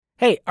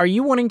Hey, are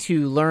you wanting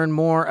to learn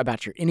more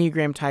about your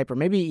Enneagram type or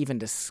maybe even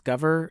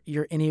discover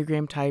your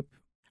Enneagram type?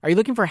 Are you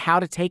looking for how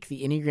to take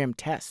the Enneagram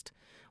test?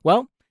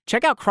 Well,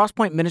 check out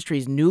Crosspoint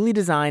Ministries' newly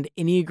designed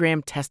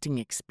Enneagram testing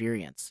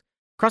experience.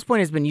 Crosspoint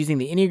has been using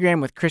the Enneagram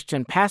with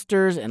Christian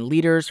pastors and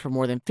leaders for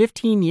more than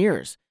 15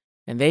 years,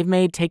 and they've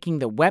made taking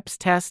the WEPS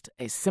test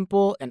a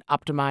simple and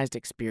optimized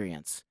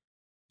experience.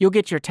 You'll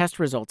get your test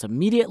results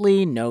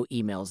immediately, no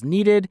emails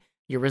needed.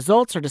 Your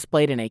results are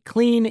displayed in a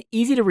clean,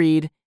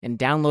 easy-to-read, and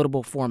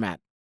downloadable format.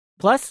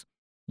 Plus,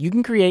 you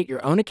can create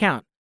your own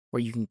account where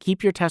you can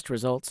keep your test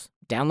results,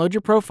 download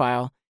your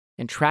profile,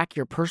 and track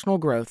your personal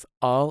growth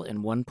all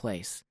in one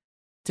place.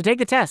 To take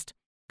the test,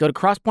 go to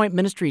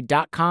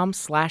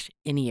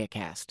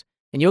crosspointministry.com/Enneacast,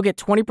 and you'll get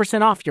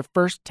 20% off your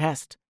first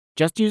test.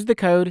 Just use the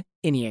code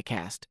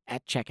Enneacast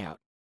at checkout.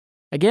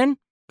 Again,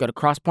 go to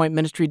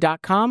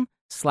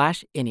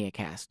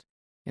crosspointministry.com/Enneacast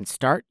and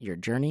start your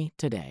journey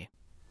today.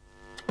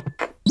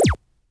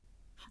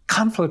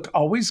 Conflict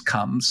always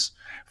comes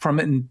from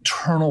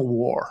internal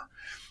war.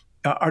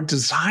 Our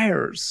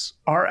desires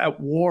are at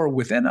war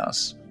within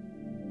us.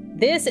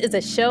 This is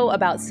a show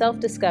about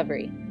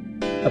self-discovery,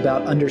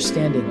 about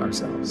understanding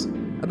ourselves,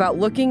 about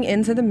looking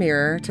into the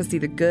mirror to see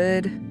the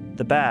good,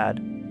 the bad,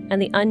 and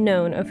the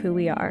unknown of who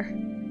we are.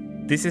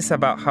 This is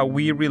about how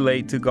we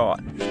relate to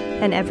God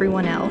and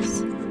everyone else.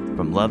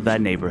 From Love Thy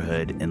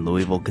Neighborhood in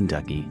Louisville,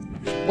 Kentucky.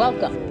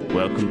 Welcome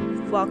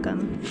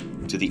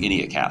to the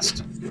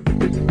Enneacast.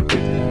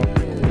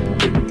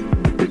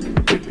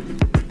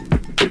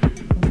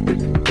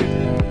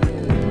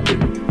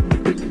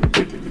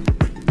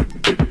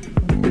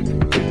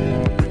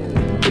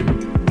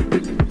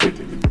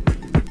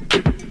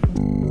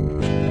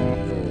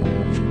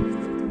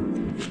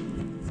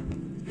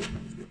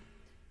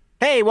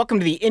 Hey, welcome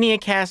to the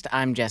Enneacast.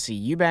 I'm Jesse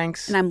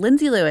Eubanks. And I'm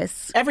Lindsay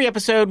Lewis. Every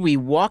episode, we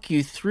walk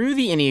you through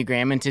the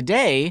Enneagram, and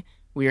today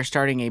we are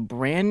starting a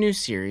brand new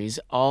series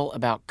all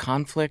about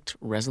conflict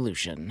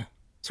resolution.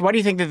 So why do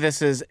you think that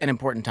this is an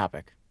important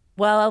topic?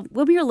 Well,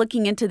 when we were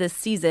looking into this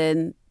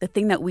season, the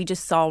thing that we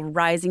just saw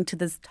rising to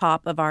the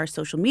top of our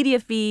social media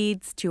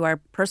feeds, to our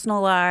personal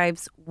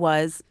lives,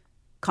 was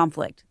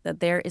conflict, that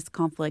there is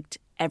conflict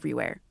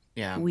everywhere.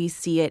 Yeah. We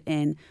see it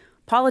in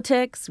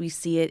politics. We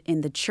see it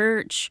in the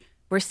church.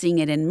 We're seeing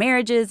it in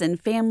marriages and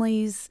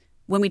families.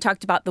 When we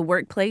talked about the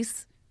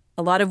workplace,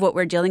 a lot of what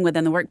we're dealing with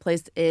in the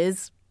workplace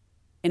is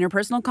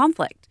interpersonal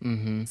conflict.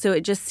 Mm-hmm. So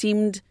it just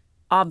seemed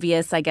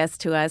obvious, I guess,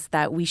 to us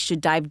that we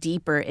should dive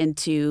deeper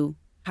into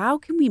how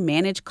can we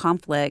manage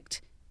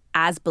conflict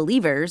as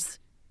believers,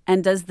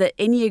 and does the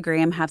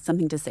Enneagram have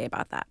something to say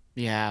about that?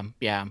 Yeah.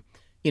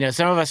 You know,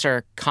 some of us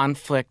are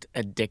conflict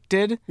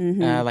addicted,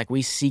 like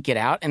we seek it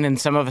out, and then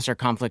some of us are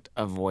conflict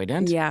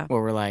avoidant, where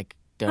we're like,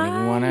 don't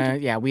even want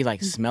to, we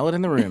like smell it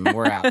in the room,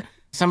 we're out.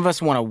 Some of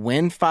us want to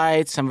win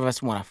fights, some of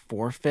us want to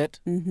forfeit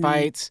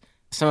fights.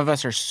 Some of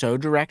us are so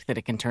direct that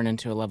it can turn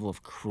into a level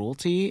of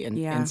cruelty and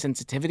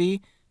insensitivity.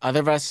 Other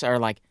of us are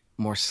like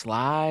more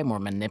sly, more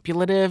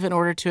manipulative in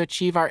order to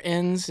achieve our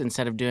ends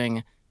instead of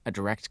doing a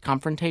direct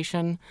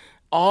confrontation.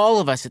 All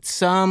of us at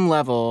some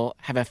level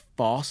have a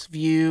false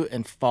view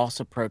and false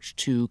approach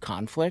to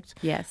conflict.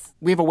 Yes.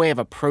 We have a way of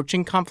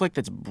approaching conflict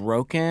that's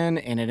broken,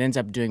 and it ends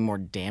up doing more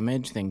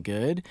damage than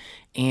good.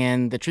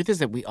 And the truth is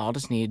that we all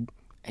just need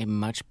a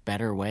much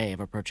better way of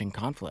approaching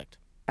conflict.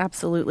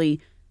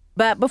 Absolutely.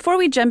 But before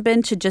we jump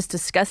into just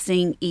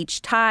discussing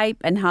each type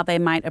and how they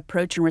might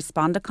approach and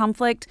respond to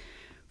conflict,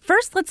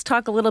 first let's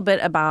talk a little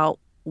bit about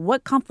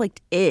what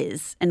conflict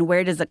is and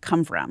where does it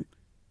come from.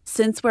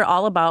 Since we're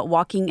all about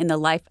walking in the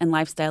life and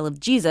lifestyle of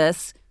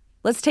Jesus,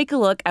 let's take a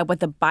look at what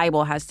the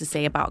Bible has to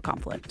say about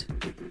conflict.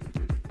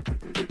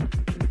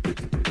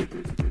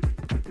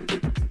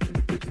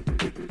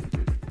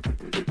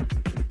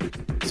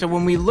 So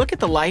when we look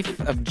at the life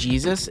of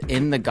Jesus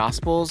in the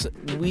Gospels,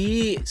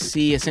 we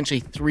see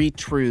essentially three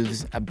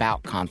truths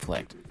about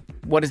conflict.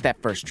 What is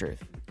that first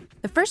truth?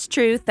 The first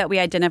truth that we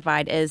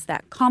identified is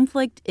that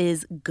conflict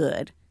is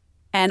good.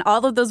 And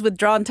all of those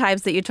withdrawn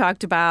types that you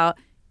talked about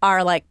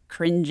are like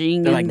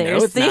cringing in their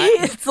seat.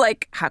 It's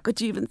like, how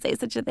could you even say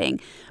such a thing?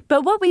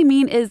 But what we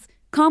mean is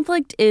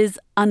conflict is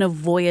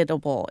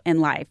unavoidable in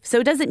life. So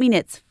it doesn't mean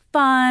it's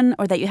fun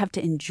or that you have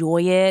to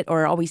enjoy it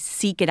or always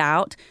seek it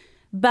out.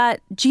 But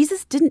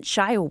Jesus didn't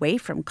shy away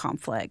from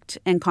conflict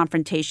and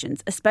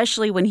confrontations,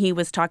 especially when he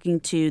was talking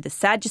to the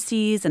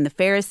Sadducees and the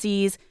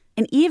Pharisees,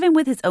 and even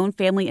with his own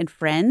family and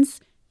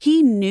friends.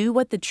 He knew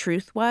what the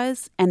truth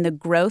was and the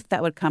growth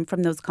that would come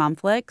from those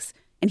conflicts,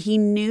 and he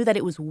knew that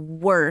it was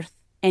worth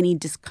any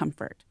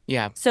discomfort.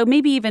 Yeah. So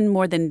maybe even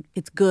more than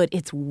it's good,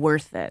 it's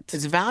worth it.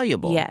 It's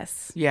valuable.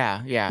 Yes.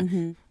 Yeah.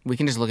 Mm-hmm. We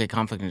can just look at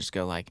conflict and just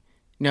go like,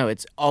 no,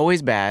 it's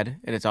always bad,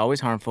 and it's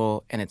always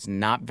harmful, and it's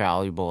not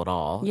valuable at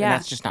all. Yeah. And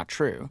that's just not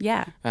true.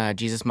 Yeah.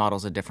 Jesus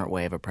models a different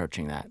way of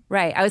approaching that.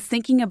 Right. I was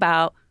thinking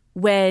about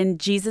when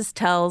Jesus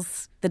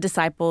tells the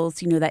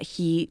disciples, that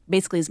he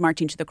basically is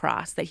marching to the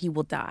cross, that he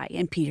will die.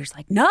 And Peter's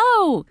like,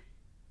 no.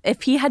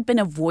 If he had been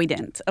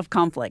avoidant of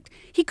conflict,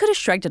 he could have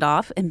shrugged it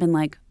off and been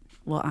like,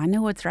 well, I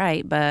know what's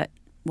right, but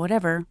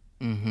whatever.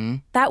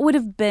 that would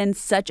have been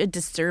such a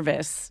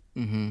disservice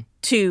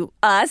to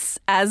us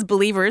as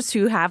believers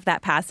who have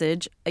that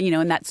passage,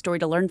 and that story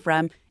to learn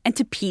from, and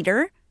to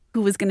Peter,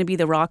 who was going to be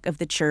the rock of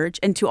the church,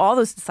 and to all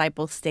those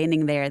disciples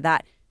standing there,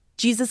 that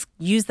Jesus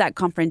used that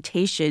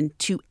confrontation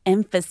to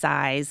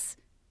emphasize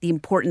the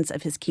importance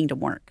of his kingdom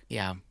work.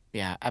 Yeah,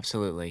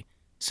 absolutely.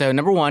 So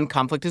number one,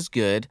 conflict is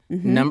good.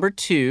 Number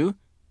two,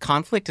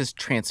 conflict is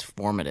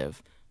transformative.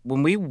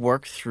 When we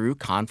work through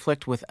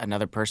conflict with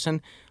another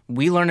person,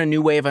 we learn a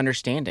new way of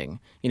understanding.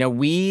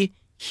 We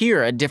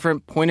hear a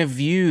different point of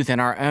view than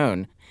our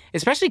own,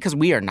 especially because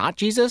we are not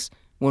Jesus.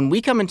 When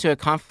we come into a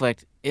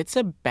conflict, it's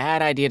a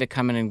bad idea to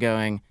come in and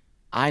going,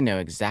 I know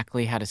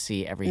exactly how to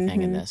see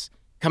everything in this.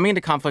 Coming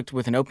into conflict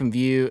with an open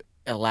view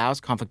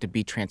allows conflict to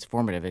be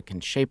transformative. It can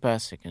shape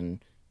us. It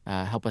can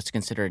help us to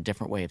consider a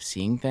different way of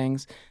seeing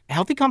things.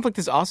 Healthy conflict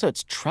is also,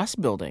 it's trust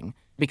building,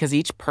 because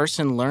each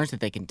person learns that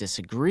they can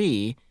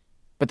disagree,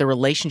 but the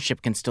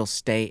relationship can still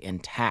stay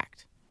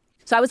intact.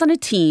 So I was on a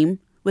team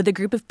with a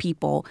group of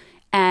people,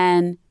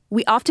 and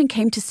we often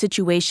came to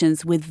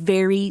situations with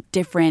very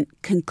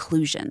different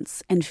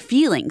conclusions and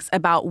feelings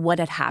about what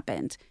had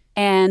happened.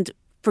 And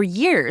for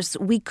years,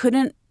 we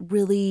couldn't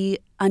really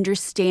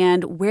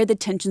understand where the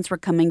tensions were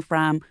coming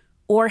from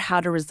or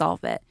how to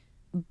resolve it.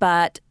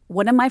 But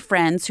one of my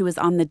friends who was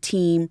on the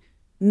team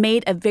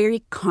made a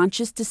very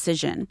conscious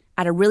decision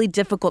at a really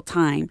difficult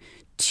time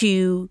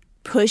to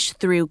push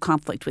through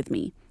conflict with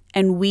me.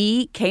 And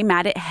we came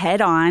at it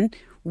head on.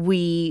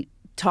 We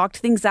talked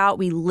things out.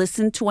 We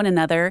listened to one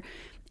another.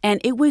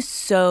 And it was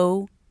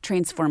so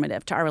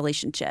transformative to our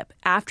relationship.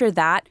 After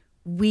that,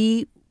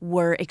 we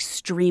were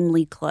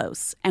extremely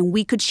close. And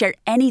we could share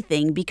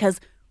anything because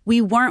we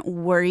weren't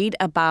worried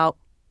about,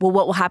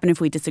 what will happen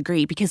if we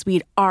disagree? Because we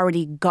had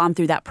already gone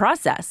through that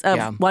process of,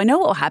 I know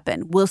what will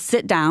happen. We'll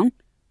sit down.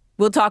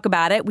 We'll talk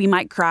about it. We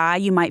might cry.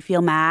 You might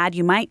feel mad.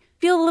 You might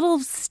feel a little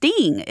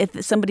sting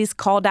if somebody's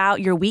called out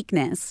your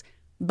weakness.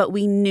 But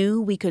we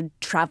knew we could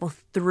travel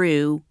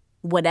through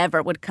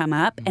whatever would come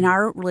up. And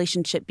our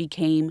relationship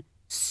became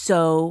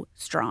so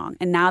strong.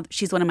 And now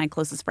she's one of my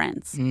closest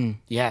friends.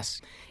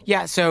 Yes.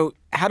 Yeah, so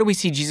how do we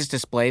see Jesus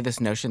display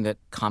this notion that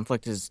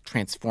conflict is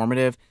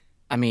transformative?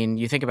 I mean,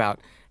 you think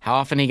about how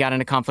often he got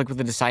into conflict with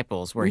the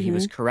disciples, where he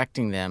was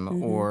correcting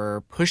them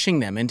or pushing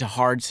them into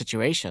hard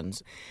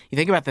situations. You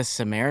think about the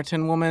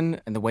Samaritan woman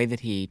and the way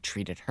that he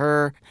treated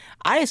her.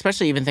 I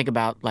especially even think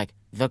about,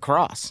 the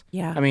cross.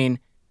 Yeah. I mean,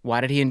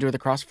 why did he endure the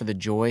cross? For the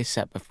joy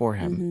set before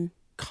him.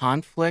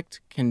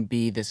 Conflict can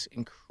be this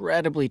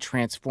incredibly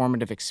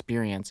transformative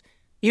experience.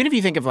 Even if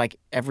you think of,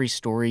 every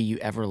story you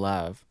ever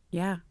love.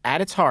 Yeah. At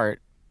its heart,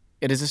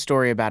 it is a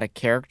story about a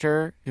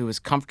character who was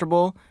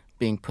comfortable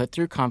being put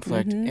through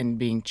conflict and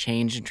being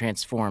changed and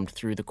transformed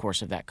through the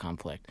course of that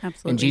conflict.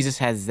 Absolutely. And Jesus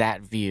has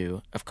that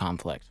view of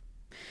conflict.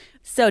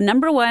 So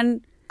number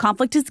one,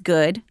 conflict is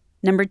good.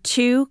 Number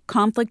two,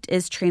 conflict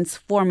is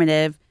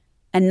transformative.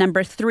 And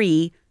number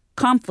three,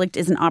 conflict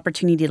is an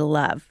opportunity to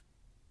love.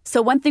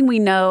 So one thing we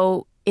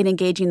know in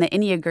engaging the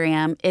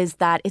Enneagram is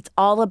that it's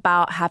all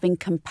about having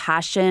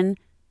compassion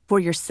for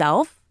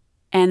yourself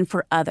and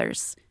for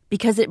others,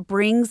 because it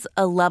brings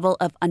a level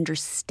of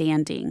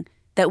understanding,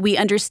 that we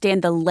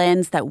understand the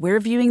lens that we're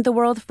viewing the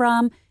world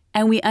from,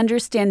 and we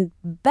understand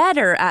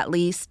better, at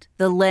least,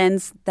 the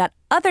lens that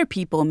other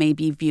people may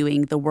be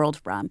viewing the world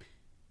from.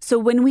 So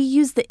when we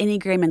use the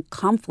Enneagram in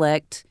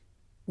conflict,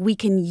 we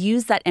can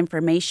use that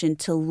information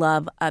to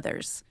love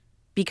others,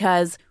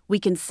 because we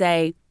can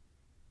say,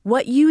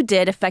 what you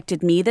did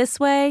affected me this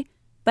way,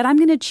 but I'm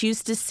going to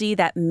choose to see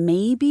that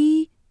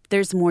maybe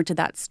there's more to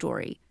that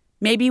story.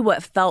 Maybe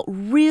what felt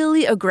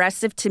really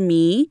aggressive to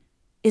me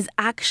is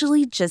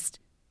actually just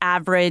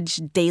average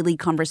daily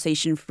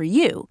conversation for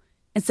you.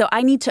 And so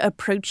I need to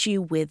approach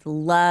you with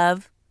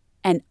love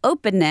and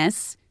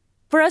openness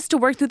for us to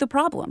work through the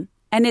problem.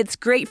 And it's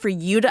great for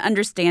you to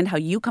understand how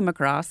you come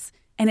across,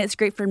 and it's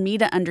great for me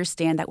to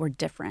understand that we're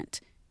different.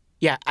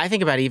 Yeah, I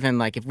think about even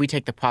if we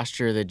take the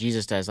posture that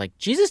Jesus does,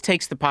 Jesus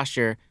takes the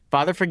posture,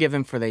 Father, forgive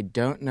them for they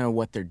don't know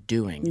what they're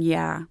doing.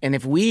 Yeah. And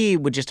if we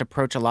would just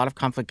approach a lot of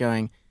conflict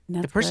going,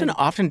 the person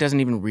often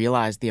doesn't even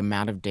realize the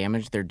amount of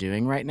damage they're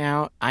doing right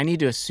now. I need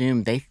to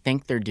assume they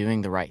think they're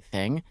doing the right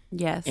thing.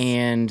 Yes.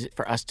 And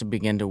for us to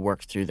begin to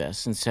work through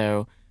this. And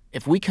so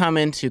if we come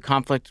into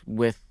conflict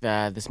with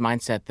this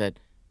mindset that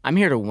I'm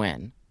here to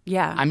win.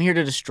 Yeah. I'm here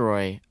to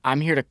destroy. I'm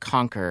here to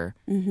conquer.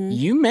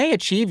 You may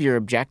achieve your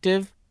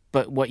objective,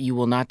 but what you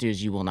will not do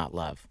is you will not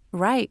love.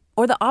 Right.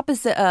 Or the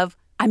opposite of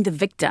I'm the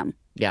victim.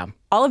 Yeah.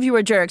 All of you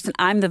are jerks and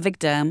I'm the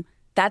victim.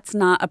 That's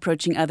not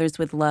approaching others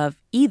with love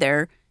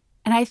either.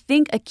 And I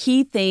think a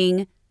key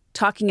thing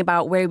talking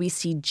about where we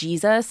see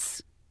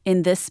Jesus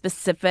in this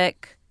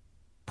specific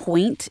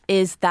point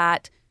is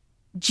that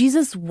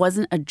Jesus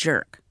wasn't a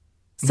jerk.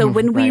 So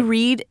when we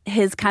read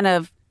his kind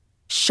of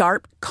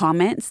sharp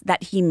comments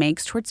that he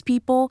makes towards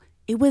people,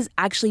 it was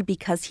actually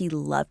because he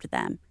loved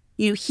them.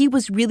 He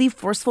was really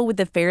forceful with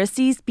the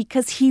Pharisees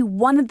because he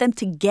wanted them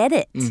to get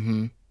it.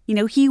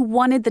 He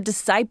wanted the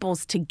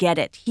disciples to get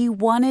it. He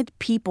wanted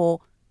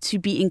people to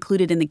be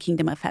included in the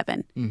kingdom of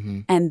heaven.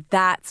 Mm-hmm. And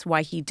that's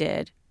why he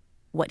did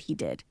what he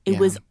did. It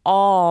was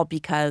all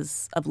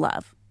because of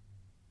love.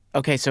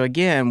 Okay, so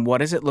again, what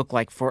does it look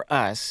like for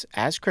us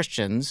as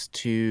Christians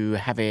to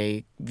have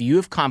a view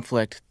of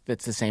conflict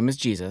that's the same as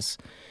Jesus?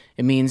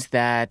 It means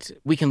that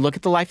we can look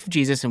at the life of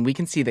Jesus and we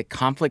can see that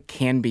conflict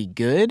can be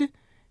good,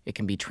 it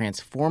can be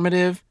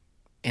transformative,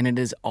 and it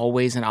is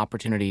always an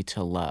opportunity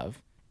to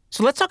love.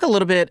 So let's talk a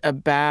little bit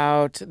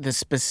about the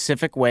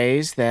specific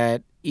ways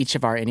that each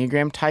of our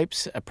Enneagram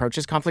types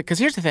approaches conflict. Because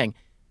here's the thing.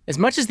 As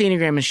much as the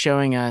Enneagram is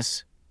showing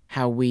us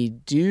how we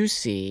do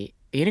see,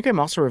 the Enneagram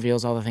also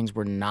reveals all the things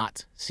we're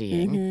not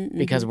seeing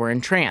because we're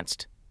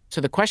entranced.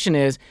 So the question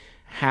is,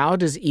 how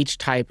does each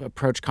type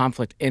approach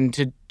conflict? And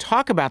to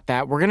talk about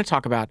that, we're going to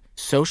talk about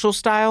social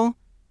style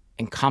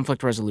and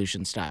conflict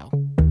resolution style.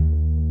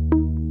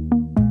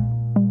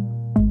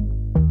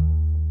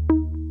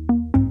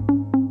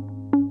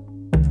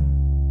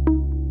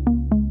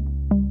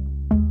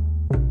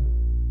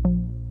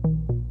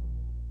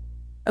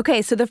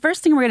 Okay, so the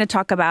first thing we're going to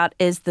talk about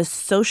is the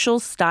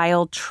social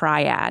style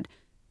triad.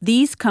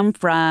 These come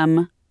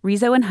from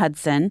Rizzo and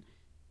Hudson.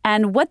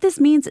 And what this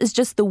means is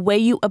just the way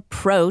you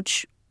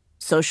approach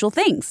social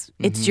things.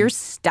 It's your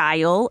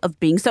style of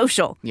being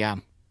social. Yeah.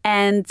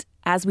 And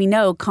as we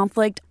know,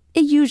 conflict,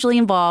 it usually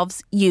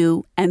involves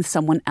you and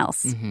someone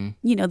else.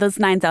 You know, those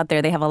nines out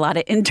there, they have a lot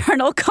of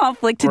internal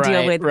conflict to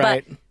deal with.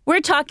 Right. But we're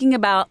talking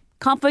about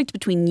conflict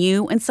between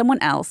you and someone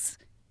else.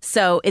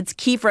 So it's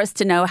key for us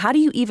to know, how do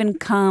you even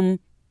come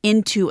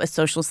into a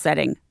social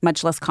setting,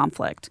 much less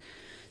conflict?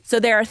 So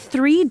there are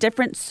 3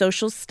 different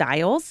social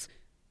styles,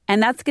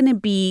 and that's going to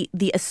be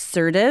the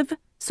assertive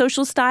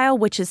social style,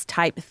 which is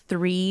type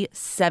 3,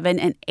 7,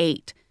 and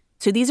 8.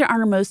 So these are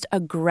our most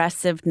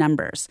aggressive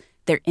numbers.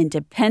 They're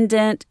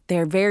independent,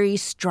 they're very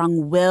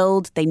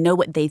strong-willed, they know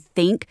what they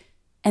think,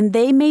 and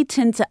they may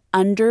tend to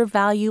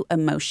undervalue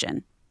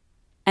emotion.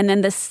 And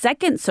then the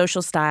second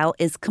social style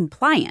is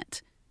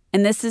compliant,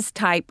 and this is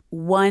type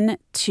 1,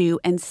 2,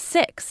 and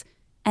 6.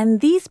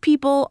 And these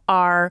people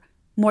are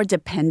more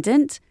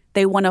dependent.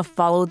 They want to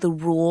follow the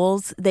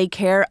rules. They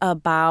care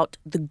about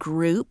the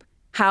group.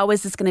 How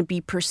is this going to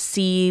be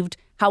perceived?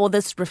 How will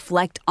this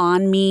reflect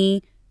on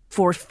me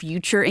for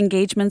future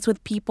engagements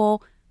with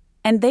people?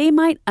 And they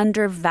might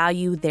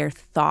undervalue their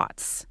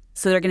thoughts.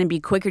 So they're going to be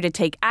quicker to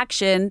take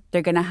action.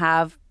 They're going to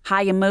have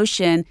high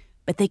emotion,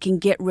 but they can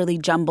get really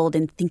jumbled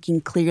in thinking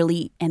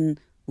clearly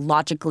and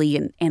logically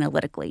and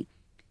analytically.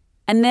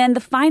 And then the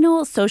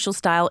final social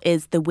style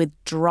is the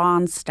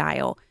withdrawn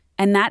style,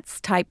 and that's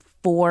type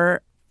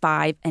 4,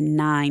 5, and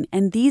 9.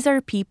 And these are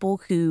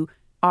people who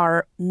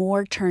are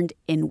more turned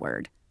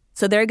inward.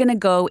 So they're going to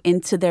go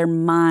into their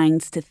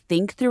minds to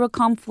think through a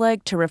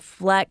conflict, to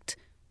reflect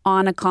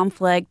on a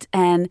conflict,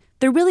 and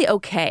they're really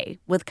okay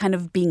with kind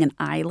of being an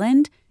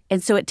island.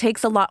 And so it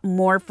takes a lot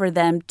more for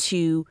them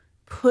to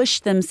push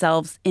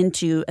themselves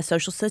into a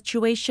social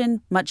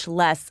situation, much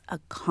less a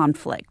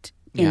conflict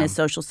in a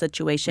social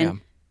situation. Yeah.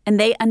 And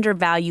they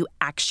undervalue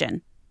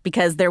action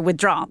because they're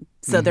withdrawn.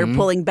 So they're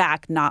pulling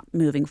back, not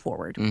moving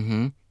forward.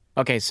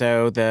 Okay,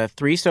 so the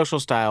 3 social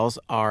styles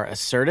are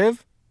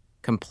assertive,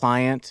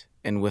 compliant,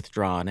 and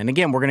withdrawn. And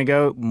again, we're going to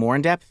go more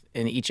in depth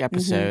in each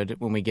episode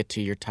when we get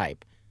to your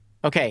type.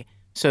 Okay,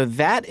 so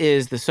that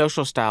is the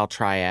social style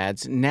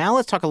triads. Now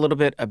let's talk a little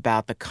bit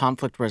about the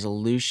conflict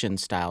resolution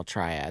style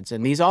triads.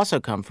 And these also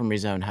come from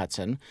Rizzo and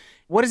Hudson.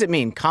 What does it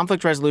mean?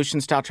 Conflict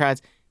resolution style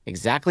triads?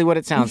 Exactly what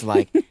it sounds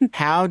like.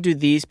 How do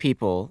these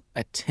people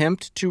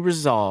attempt to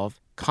resolve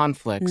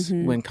conflicts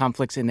when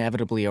conflicts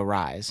inevitably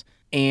arise?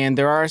 And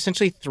there are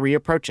essentially 3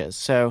 approaches.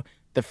 So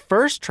the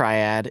first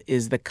triad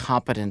is the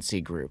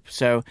competency group.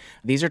 So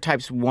these are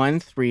types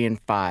 1, 3, and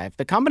 5.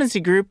 The competency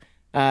group,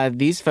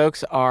 these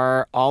folks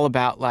are all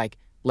about like,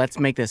 let's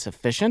make this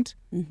efficient.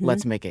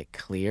 Let's make it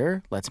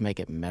clear. Let's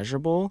make it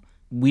measurable.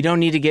 We don't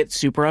need to get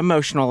super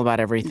emotional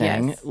about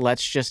everything. Yes.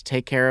 Let's just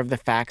take care of the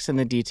facts and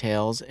the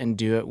details and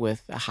do it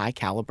with a high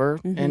caliber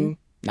and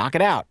knock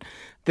it out.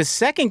 The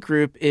second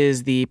group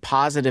is the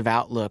positive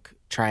outlook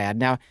triad.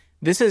 Now,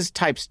 this is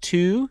types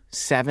 2,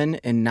 7,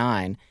 and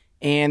 9.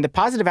 And the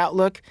positive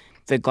outlook,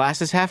 the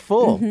glass is half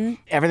full.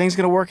 Everything's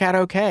going to work out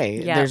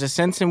okay. Yeah. There's a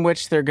sense in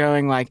which they're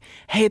going like,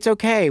 hey, it's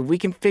okay. We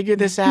can figure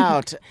this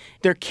out.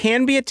 There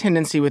can be a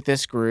tendency with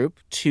this group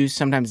to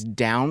sometimes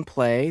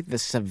downplay the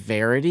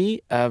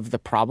severity of the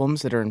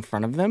problems that are in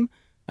front of them.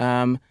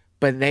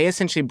 But they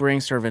essentially bring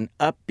sort of an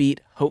upbeat,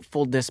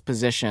 hopeful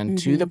disposition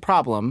to the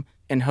problem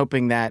and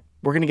hoping that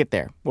we're going to get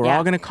there. We're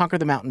all going to conquer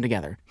the mountain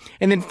together.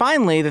 And then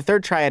finally, the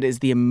third triad is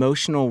the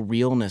emotional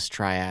realness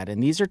triad.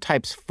 And these are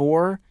types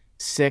 4,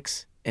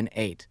 6, and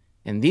 8.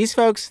 And these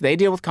folks, they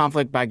deal with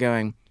conflict by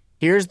going,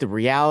 here's the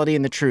reality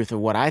and the truth of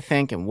what I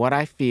think and what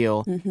I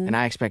feel, and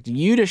I expect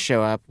you to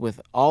show up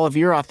with all of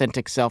your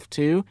authentic self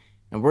too,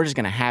 and we're just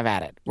going to have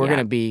at it. We're going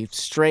to be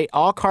straight,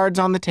 all cards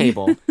on the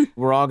table.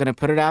 We're all going to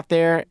put it out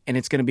there, and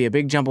it's going to be a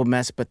big jumbled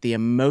mess, but the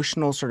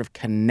emotional sort of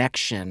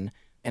connection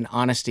and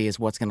honesty is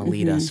what's going to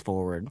lead us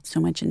forward. So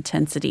much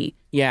intensity.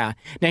 Yeah.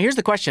 Now, here's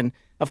the question.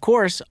 Of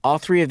course, all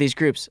 3 of these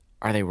groups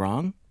Are they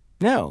wrong?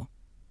 No.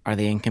 Are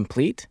they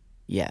incomplete?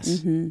 Yes.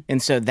 Mm-hmm.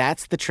 And so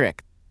that's the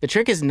trick. The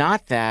trick is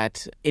not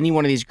that any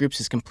one of these groups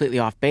is completely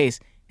off base.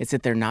 It's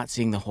that they're not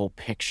seeing the whole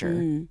picture.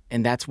 Mm.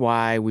 And that's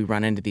why we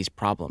run into these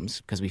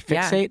problems, because we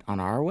fixate on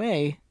our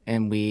way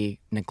and we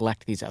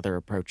neglect these other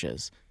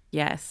approaches.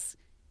 Yes.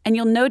 And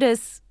you'll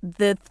notice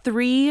the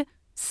 3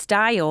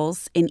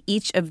 styles in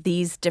each of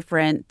these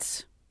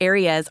different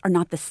areas are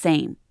not the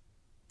same.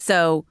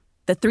 So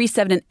the 3,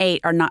 7, and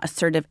 8 are not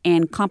assertive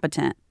and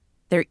competent.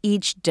 They're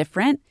each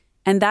different.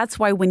 And that's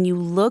why when you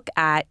look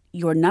at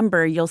your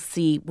number, you'll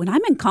see when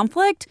I'm in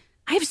conflict,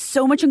 I have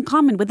so much in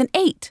common with an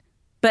 8.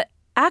 But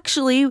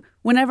actually,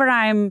 whenever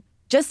I'm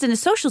just in a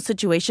social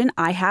situation,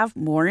 I have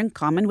more in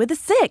common with a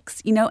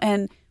 6,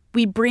 and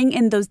we bring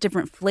in those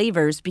different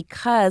flavors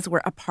because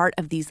we're a part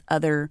of these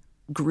other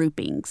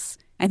groupings.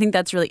 I think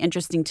that's really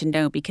interesting to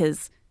know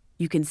because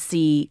you can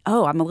see,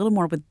 I'm a little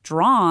more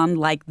withdrawn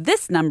like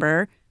this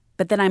number,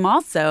 but then I'm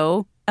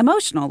also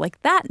emotional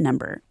like that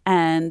number.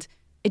 And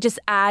it just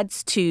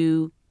adds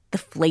to the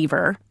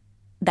flavor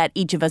that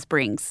each of us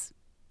brings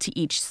to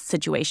each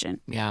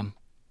situation. Yeah.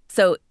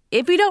 So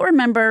if you don't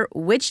remember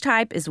which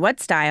type is what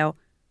style,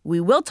 we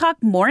will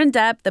talk more in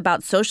depth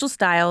about social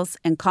styles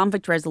and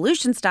conflict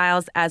resolution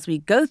styles as we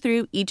go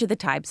through each of the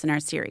types in our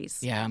series.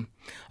 Yeah.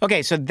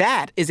 Okay, so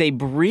that is a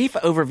brief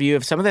overview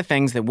of some of the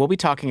things that we'll be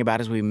talking about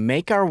as we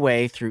make our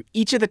way through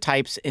each of the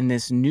types in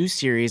this new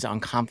series on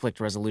conflict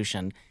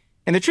resolution.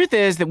 And the truth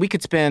is that we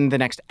could spend the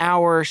next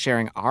hour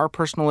sharing our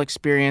personal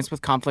experience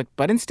with conflict,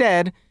 but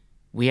instead,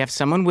 we have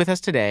someone with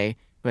us today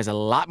who has a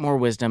lot more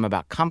wisdom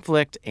about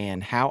conflict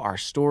and how our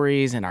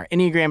stories and our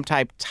Enneagram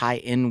type tie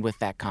in with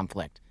that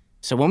conflict.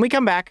 So when we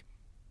come back,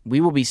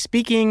 we will be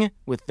speaking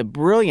with the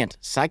brilliant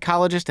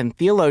psychologist and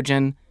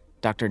theologian,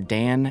 Dr.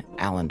 Dan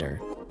Allender.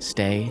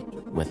 Stay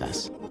with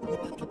us.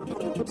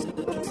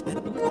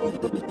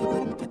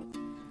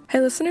 Hey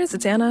listeners,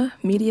 it's Anna,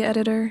 media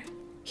editor.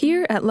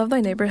 Here at Love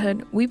Thy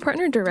Neighborhood, we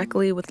partner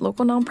directly with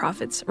local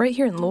nonprofits right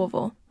here in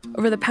Louisville.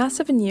 Over the past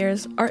 7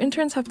 years, our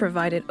interns have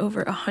provided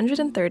over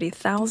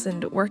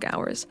 130,000 work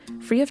hours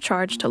free of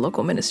charge to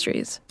local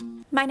ministries.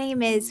 My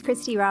name is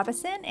Christy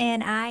Robinson,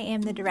 and I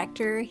am the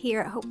director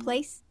here at Hope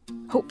Place.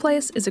 Hope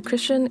Place is a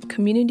Christian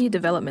community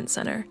development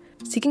center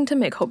seeking to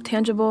make hope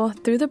tangible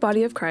through the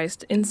body of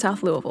Christ in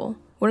South Louisville,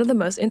 one of the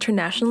most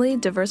internationally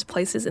diverse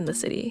places in the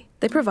city.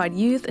 They provide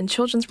youth and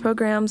children's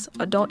programs,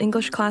 adult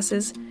English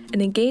classes,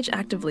 and engage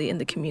actively in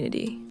the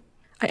community.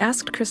 I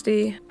asked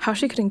Christy how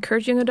she could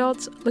encourage young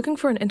adults looking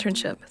for an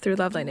internship through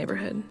Love Thy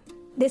Neighborhood.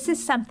 This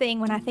is something,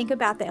 when I think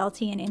about the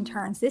LTN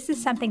interns, this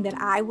is something that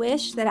I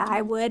wish that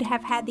I would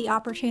have had the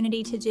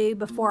opportunity to do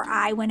before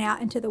I went out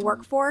into the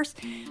workforce,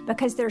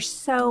 because there's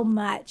so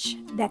much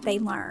that they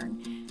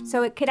learn.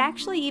 So it could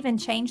actually even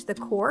change the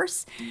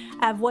course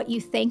of what you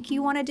think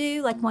you want to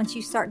do. Like once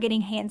you start getting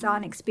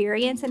hands-on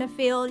experience in a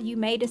field, you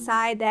may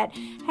decide that,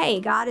 hey,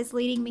 God is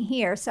leading me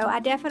here. So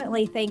I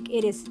definitely think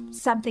it is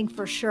something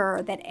for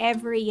sure that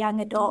every young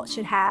adult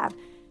should have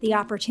the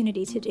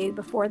opportunity to do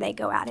before they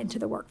go out into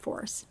the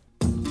workforce.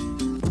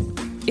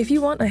 If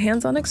you want a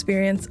hands-on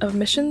experience of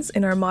missions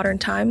in our modern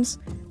times,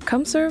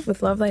 come serve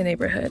with Love Thy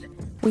Neighborhood.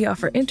 We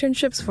offer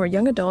internships for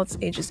young adults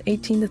ages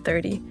 18 to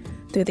 30.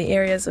 Through the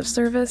areas of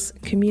service,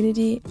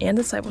 community, and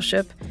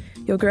discipleship,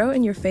 you'll grow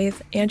in your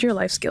faith and your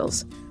life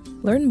skills.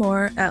 Learn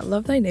more at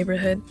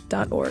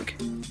lovethyneighborhood.org.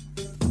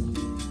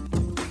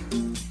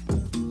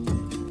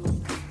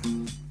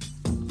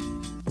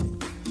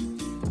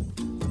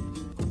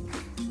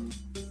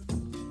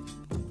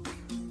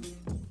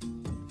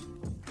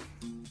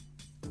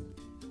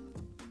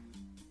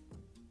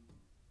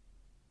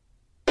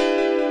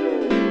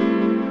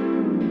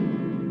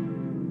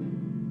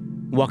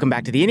 Welcome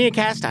back to the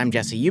Enneacast. I'm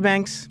Jesse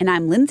Eubanks. And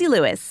I'm Lindsay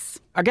Lewis.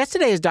 Our guest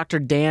today is Dr.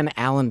 Dan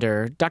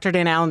Allender. Dr.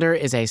 Dan Allender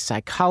is a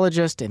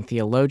psychologist and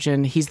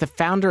theologian. He's the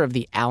founder of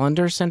the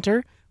Allender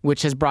Center,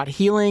 which has brought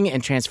healing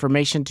and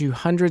transformation to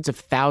hundreds of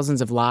thousands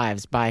of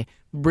lives by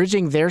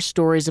bridging their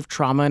stories of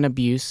trauma and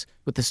abuse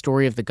with the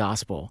story of the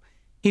gospel.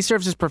 He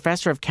serves as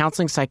professor of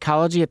counseling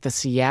psychology at the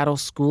Seattle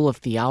School of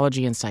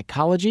Theology and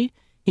Psychology.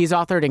 He's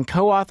authored and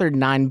co-authored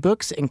 9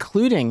 books,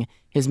 including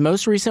his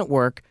most recent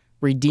work,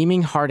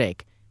 Redeeming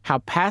Heartache: How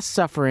Past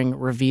Suffering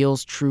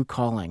Reveals True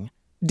Calling.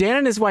 Dan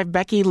and his wife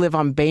Becky live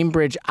on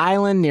Bainbridge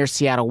Island near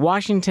Seattle,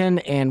 Washington,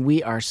 and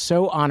we are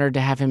so honored to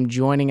have him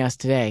joining us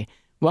today.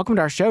 Welcome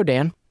to our show,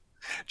 Dan.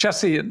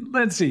 Jesse and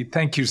Lindsay,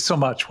 thank you so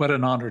much. What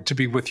an honor to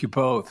be with you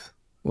both.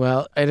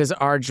 Well, it is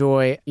our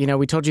joy. You know,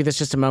 we told you this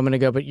just a moment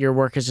ago, but your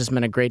work has just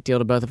meant a great deal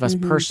to both of us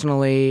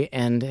personally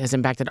and has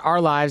impacted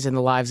our lives and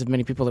the lives of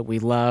many people that we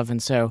love.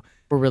 And so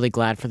we're really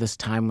glad for this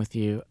time with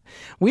you.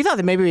 We thought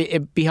that maybe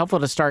it'd be helpful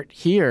to start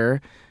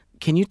here.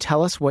 Can you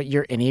tell us what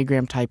your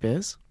Enneagram type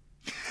is?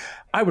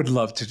 I would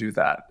love to do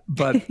that.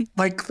 But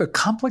like the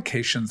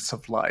complications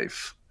of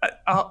life,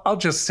 I'll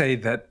just say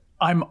that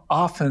I'm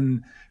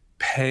often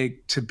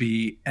pegged to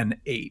be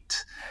an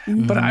 8.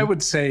 Mm-hmm. But I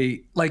would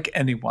say, like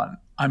anyone,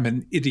 I'm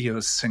an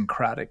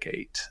idiosyncratic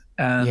 8.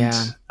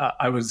 And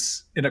I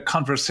was in a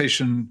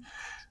conversation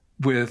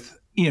with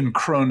Ian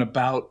Crone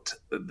about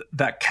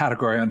that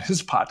category on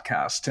his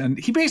podcast. And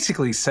he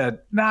basically said,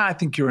 I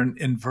think you're an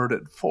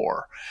inverted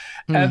 4.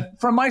 And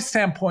from my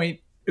standpoint,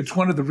 it's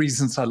one of the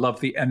reasons I love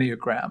the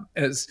Enneagram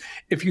is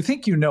if you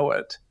think you know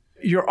it,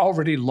 you're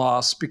already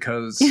lost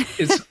because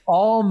it's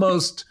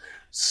almost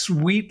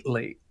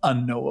sweetly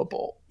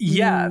unknowable,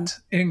 yet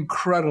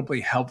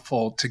incredibly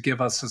helpful to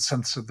give us a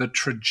sense of the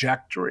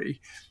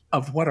trajectory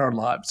of what our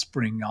lives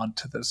bring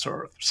onto this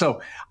earth.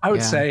 So I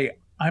would say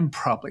I'm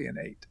probably an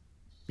 8.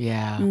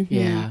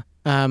 Yeah.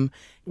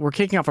 We're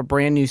kicking off a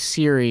brand new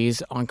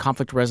series on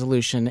conflict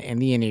resolution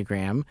and the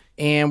Enneagram,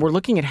 and we're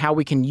looking at how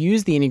we can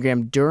use the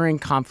Enneagram during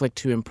conflict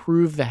to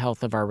improve the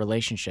health of our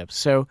relationships.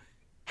 So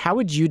how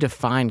would you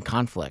define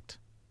conflict?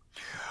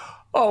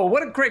 Oh,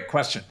 what a great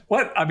question.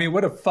 What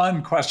a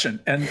fun question.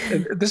 And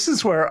this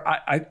is where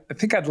I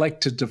think I'd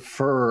like to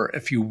defer,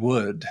 if you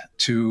would,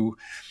 to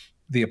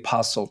the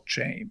Apostle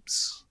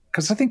James,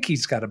 because I think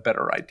he's got a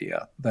better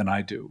idea than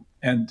I do.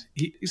 And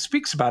he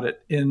speaks about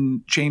it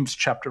in James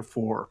chapter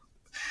 4.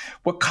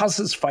 What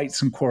causes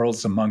fights and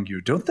quarrels among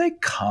you? Don't they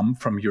come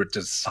from your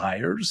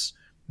desires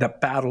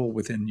that battle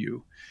within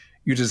you?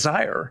 You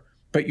desire,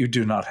 but you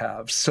do not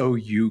have, so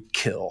you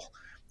kill.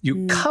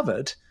 You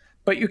covet,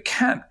 but you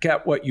can't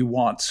get what you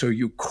want, so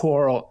you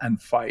quarrel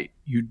and fight.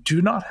 You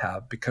do not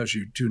have because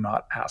you do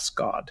not ask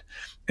God.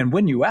 And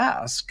when you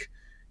ask,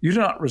 you do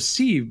not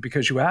receive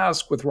because you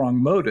ask with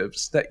wrong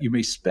motives, that you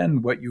may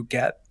spend what you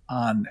get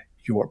on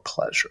your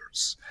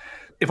pleasures.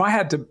 If I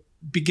had to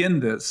begin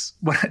this,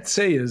 what I'd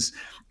say is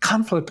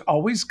conflict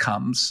always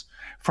comes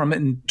from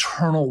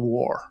internal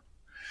war.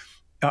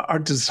 Our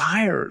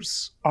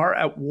desires are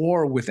at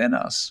war within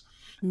us.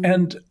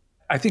 And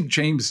I think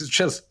James is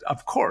just,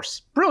 of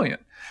course,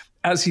 brilliant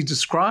as he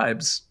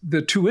describes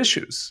the two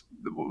issues.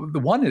 The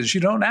one is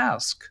you don't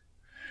ask.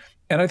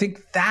 And I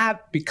think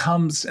that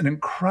becomes an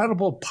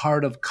incredible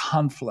part of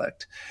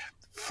conflict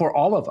for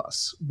all of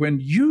us. When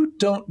you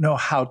don't know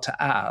how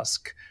to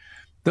ask,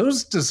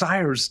 those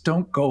desires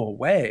don't go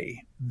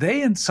away.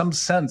 They, in some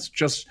sense,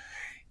 just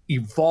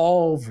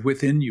evolve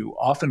within you,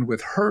 often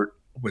with hurt,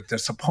 with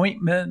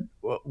disappointment,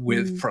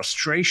 with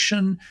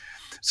frustration.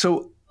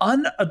 So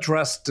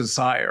unaddressed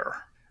desire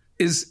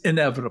is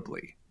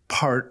inevitably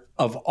part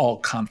of all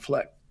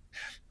conflict.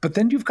 But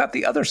then you've got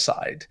the other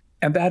side,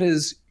 and that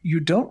is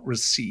you don't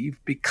receive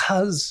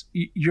because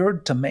you're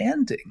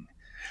demanding.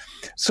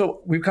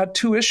 So we've got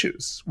two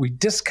issues. We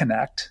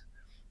disconnect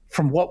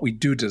from what we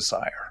do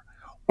desire,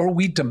 or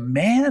we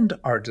demand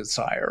our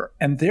desire,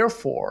 and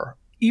therefore,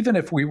 even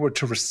if we were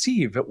to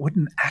receive, it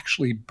wouldn't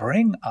actually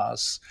bring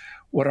us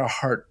what our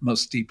heart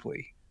most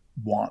deeply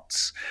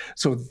wants.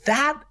 So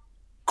that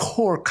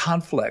core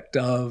conflict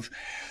of,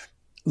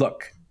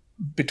 look,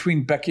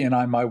 between Becky and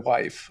I, my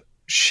wife,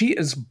 she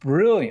is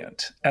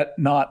brilliant at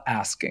not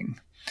asking,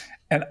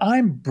 and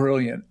I'm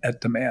brilliant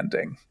at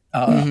demanding.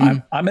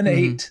 I'm an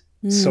 8,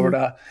 sort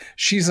of.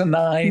 She's a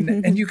 9,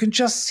 and you can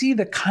just see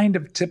the kind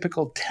of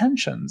typical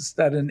tensions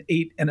that an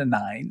 8 and a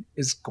 9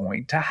 is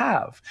going to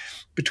have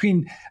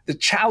between the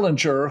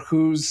challenger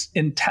who's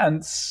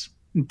intense,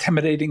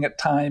 intimidating at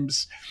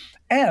times,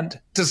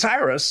 and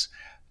desirous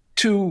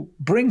to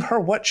bring her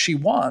what she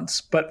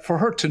wants, but for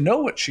her to know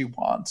what she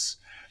wants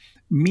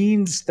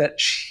means that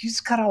she's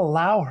got to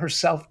allow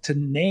herself to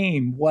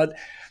name what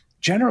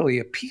generally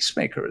a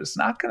peacemaker is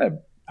not going to.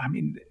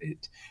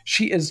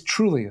 She is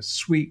truly a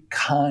sweet,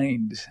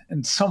 kind,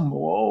 in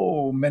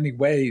many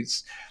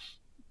ways,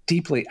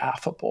 deeply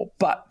affable.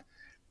 But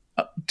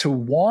to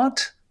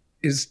want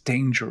is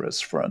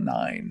dangerous for a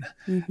 9.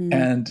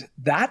 And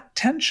that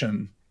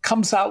tension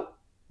comes out,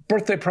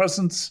 birthday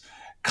presents,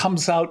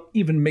 comes out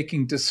even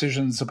making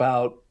decisions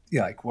about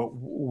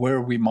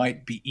where we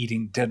might be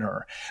eating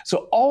dinner.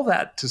 So all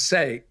that to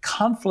say,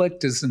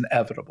 conflict is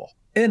inevitable.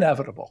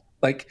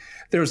 Like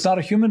there's not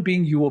a human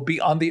being you will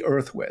be on the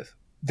earth with.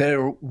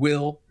 There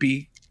will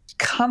be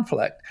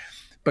conflict.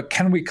 But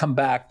can we come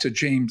back to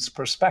James'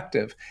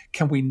 perspective?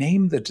 Can we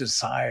name the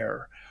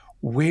desire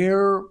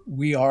where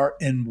we are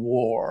in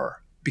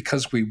war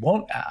because we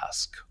won't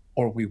ask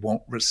or we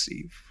won't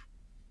receive?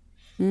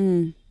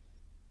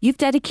 You've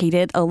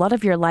dedicated a lot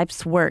of your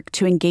life's work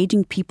to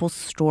engaging people's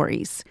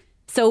stories.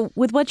 So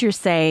with what you're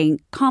saying,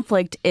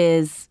 conflict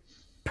is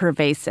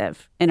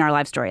pervasive in our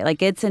life story.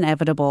 Like it's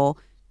inevitable.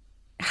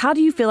 How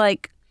do you feel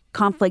like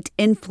conflict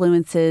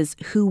influences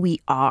who we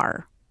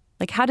are?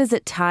 Like how does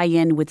it tie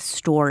in with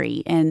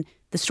story and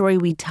the story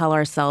we tell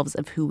ourselves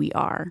of who we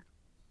are?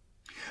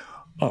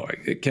 Oh,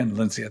 again,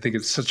 Lindsay, I think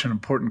it's such an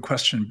important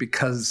question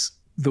because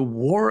the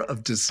war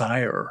of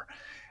desire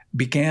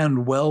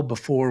began well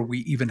before we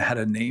even had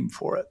a name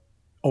for it,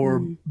 or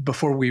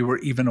before we were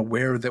even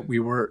aware that we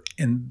were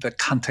in the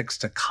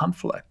context of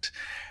conflict.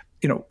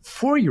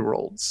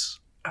 4-year-olds,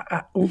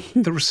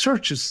 the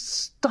research is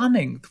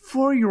stunning.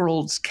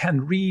 4-year-olds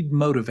can read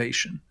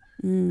motivation.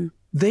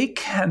 They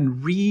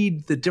can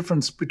read the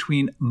difference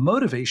between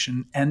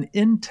motivation and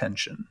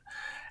intention.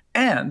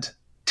 And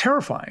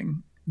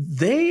terrifying,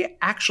 they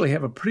actually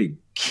have a pretty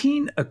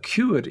keen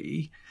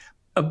acuity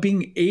of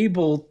being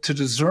able to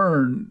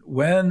discern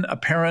when a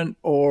parent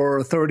or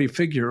authority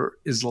figure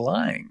is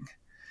lying.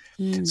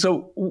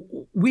 So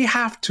we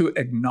have to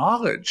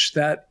acknowledge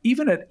that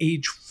even at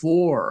age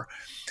 4,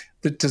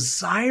 the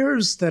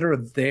desires that are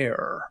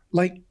there,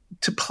 like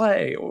to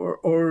play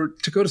or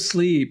to go to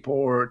sleep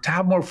or to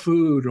have more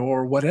food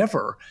or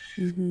whatever,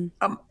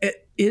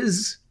 it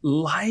is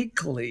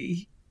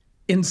likely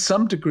in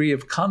some degree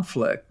of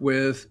conflict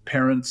with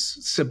parents,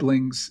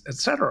 siblings,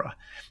 etc.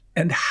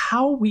 And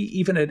how we,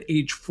 even at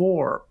age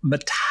 4,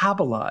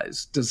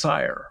 metabolize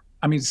desire.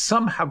 I mean,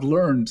 some have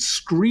learned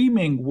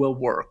screaming will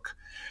work.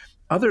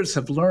 Others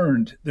have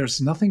learned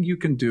there's nothing you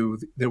can do.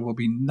 There will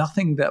be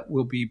nothing that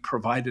will be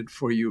provided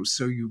for you.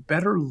 So you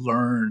better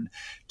learn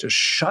to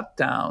shut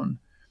down,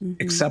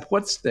 accept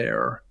what's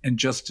there, and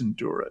just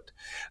endure it.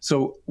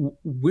 So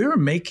we're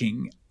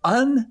making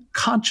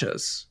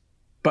unconscious,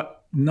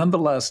 but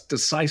nonetheless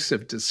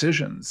decisive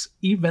decisions,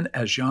 even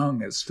as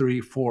young as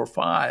 3, 4,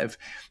 5,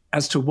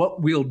 as to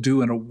what we'll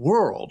do in a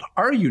world,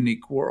 our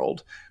unique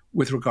world,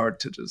 with regard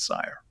to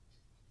desire.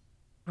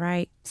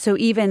 Right. So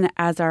even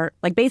as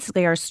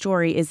basically our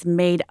story is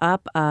made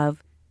up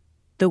of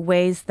the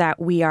ways that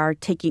we are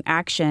taking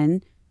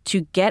action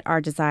to get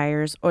our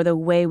desires, or the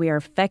way we are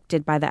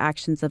affected by the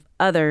actions of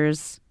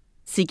others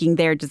seeking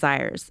their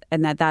desires,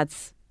 and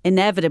that's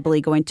inevitably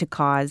going to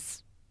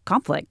cause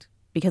conflict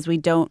because we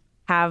don't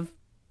have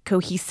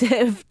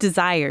cohesive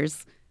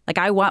desires. Like,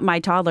 I want my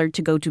toddler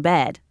to go to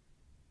bed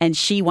and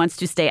she wants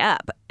to stay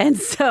up. And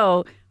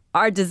so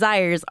our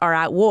desires are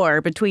at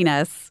war between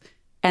us.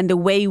 And the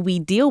way we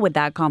deal with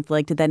that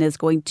conflict then is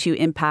going to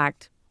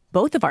impact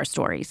both of our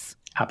stories.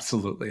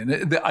 Absolutely. And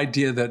the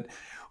idea that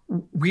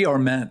we are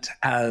meant,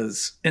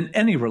 as in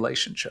any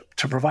relationship,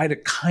 to provide a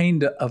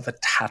kind of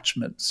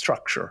attachment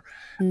structure,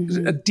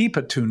 a deep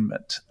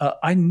attunement.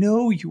 I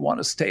know you want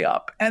to stay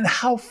up, and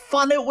how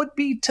fun it would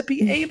be to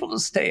be able to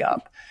stay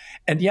up,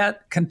 and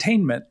yet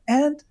containment,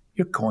 and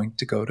you're going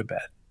to go to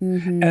bed.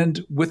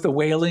 And with the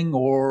wailing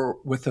or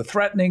with the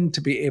threatening,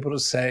 to be able to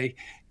say,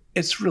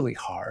 it's really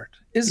hard,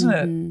 isn't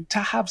it, to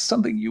have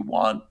something you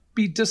want,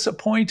 be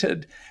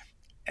disappointed,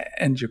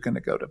 and you're going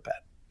to go to bed.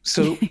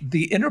 So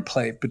the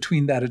interplay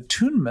between that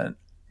attunement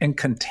and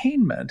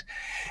containment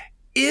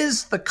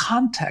is the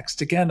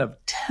context, again, of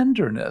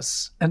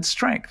tenderness and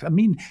strength. I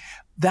mean,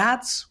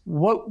 that's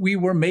what we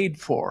were made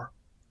for.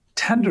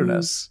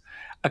 Tenderness,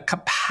 a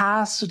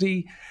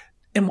capacity,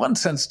 in one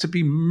sense, to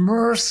be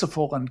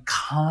merciful and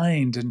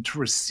kind and to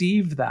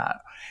receive that.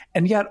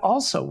 And yet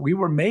also we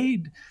were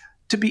made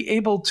to be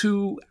able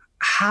to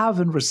have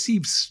and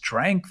receive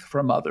strength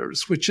from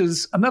others, which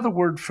is another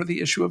word for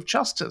the issue of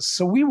justice.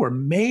 So we were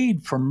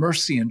made for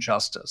mercy and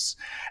justice.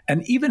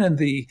 And even in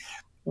the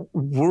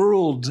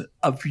world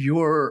of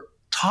your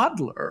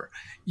toddler,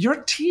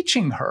 you're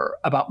teaching her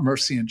about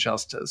mercy and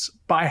justice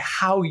by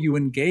how you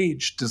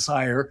engage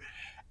desire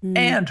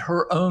and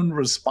her own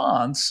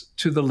response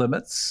to the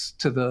limits,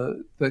 to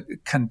the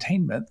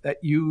containment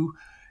that you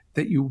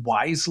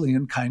wisely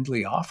and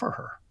kindly offer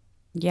her.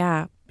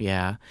 Yeah.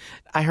 Yeah.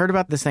 I heard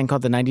about this thing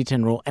called the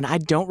 90-10 rule, and I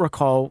don't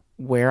recall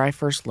where I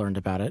first learned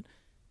about it.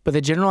 But the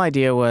general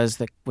idea was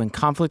that when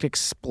conflict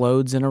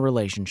explodes in a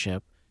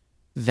relationship,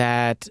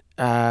 that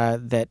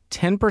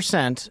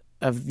 10%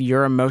 of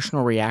your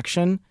emotional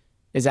reaction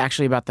is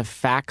actually about the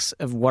facts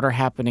of what are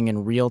happening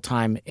in real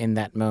time in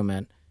that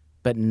moment.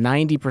 But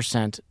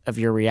 90% of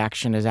your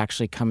reaction is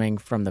actually coming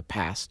from the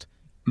past.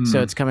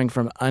 So it's coming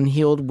from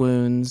unhealed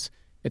wounds.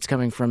 It's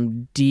coming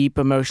from deep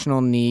emotional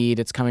need.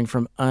 It's coming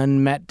from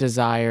unmet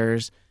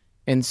desires.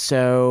 And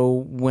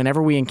so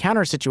whenever we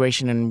encounter a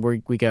situation and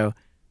we go,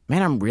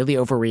 man, I'm really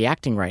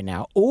overreacting right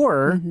now.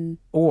 Or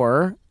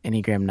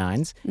Enneagram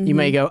 9s, you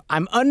may go,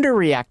 I'm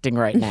underreacting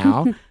right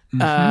now.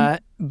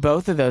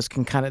 Both of those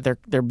can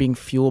they're being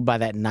fueled by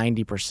that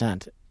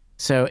 90%.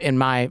 So in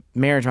my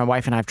marriage, my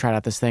wife and I have tried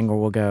out this thing where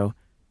we'll go,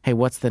 hey,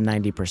 what's the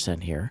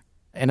 90% here?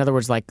 In other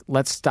words, like,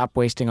 let's stop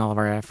wasting all of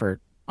our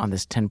effort on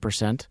this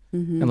 10%,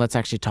 and let's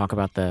actually talk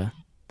about the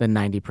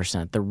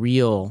 90%,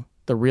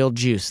 the real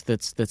juice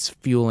that's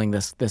fueling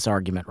this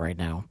argument right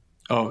now.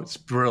 Oh, it's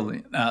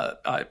brilliant.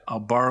 I'll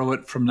borrow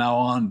it from now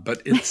on,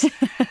 but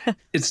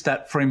it's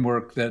that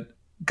framework that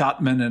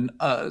Gottman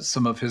and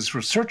some of his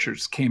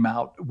researchers came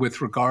out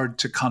with regard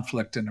to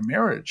conflict in a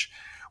marriage,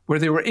 where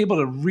they were able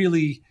to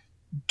really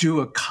do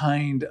a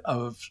kind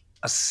of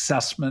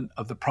assessment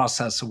of the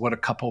process of what a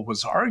couple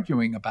was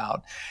arguing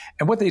about.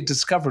 And what they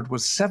discovered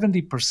was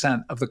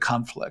 70% of the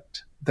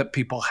conflict that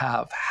people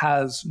have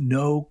has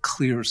no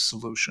clear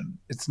solution.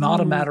 It's not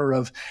a matter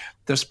of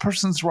this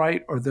person's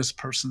right or this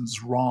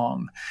person's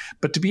wrong,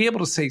 but to be able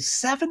to say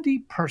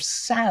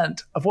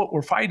 70% of what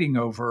we're fighting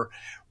over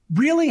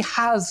really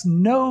has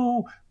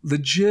no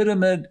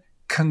legitimate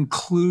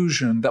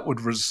conclusion that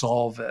would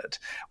resolve it,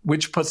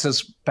 which puts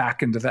us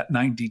back into that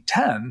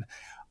 90-10.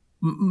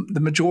 The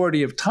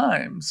majority of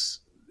times,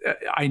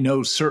 I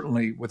know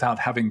certainly without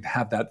having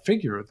had that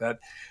figure, that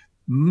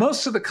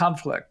most of the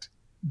conflict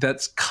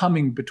that's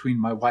coming between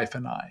my wife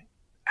and I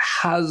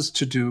has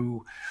to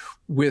do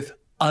with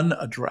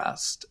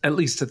unaddressed, at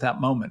least at that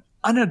moment,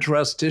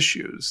 unaddressed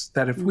issues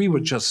that if we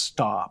would just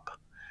stop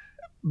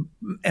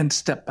and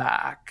step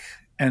back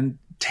and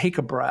take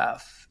a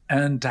breath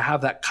and to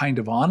have that kind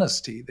of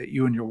honesty that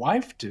you and your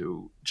wife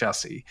do,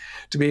 Jesse,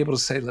 to be able to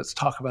say, let's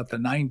talk about the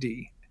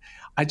 90.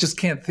 I just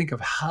can't think of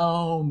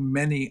how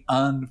many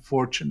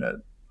unfortunate,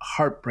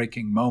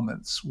 heartbreaking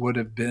moments would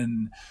have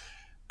been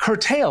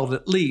curtailed,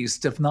 at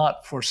least, if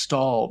not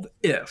forestalled,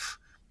 if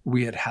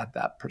we had had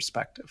that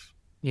perspective.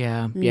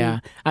 Yeah.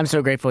 I'm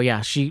so grateful.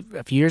 Yeah, a few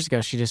years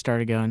ago, she just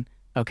started going,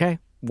 okay,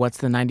 what's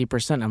the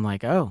 90%? I'm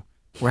like, oh,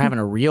 we're having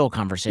a real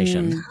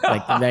conversation.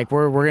 like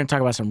we're going to talk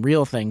about some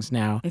real things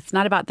now. It's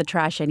not about the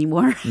trash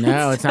anymore.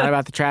 No, it's not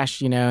about the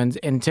trash,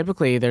 and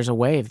typically there's a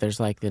wave. There's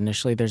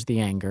initially there's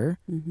the anger.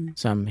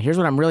 Here's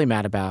what I'm really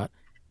mad about,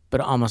 but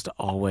almost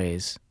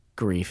always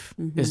grief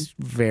is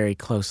very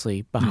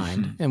closely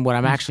behind. And what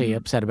I'm actually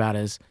upset about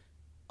is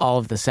all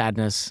of the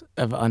sadness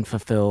of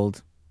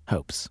unfulfilled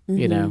hopes,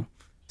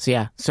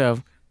 So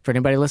for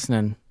anybody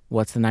listening,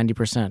 what's the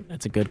 90%?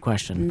 It's a good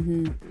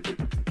question.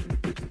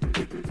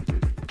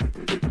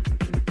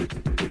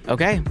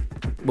 Okay,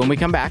 when we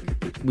come back,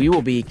 we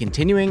will be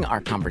continuing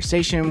our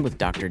conversation with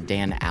Dr.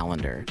 Dan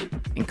Allender,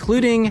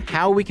 including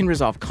how we can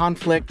resolve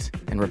conflict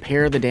and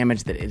repair the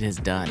damage that it has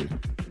done.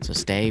 So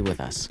stay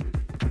with us.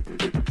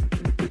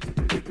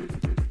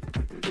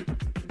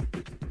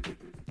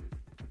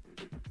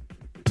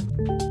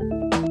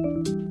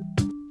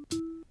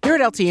 Here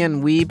at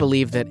LTN, we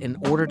believe that in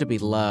order to be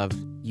loved,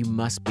 you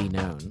must be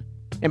known.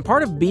 And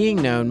part of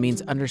being known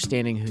means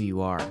understanding who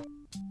you are,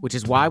 which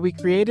is why we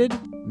created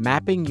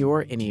Mapping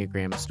Your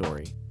Enneagram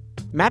Story.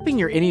 Mapping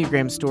Your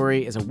Enneagram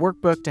Story is a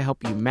workbook to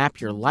help you map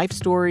your life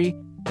story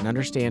and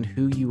understand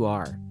who you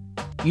are.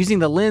 Using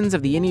the lens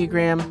of the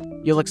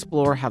Enneagram, you'll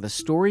explore how the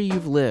story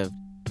you've lived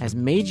has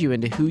made you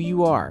into who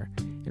you are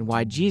and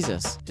why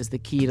Jesus is the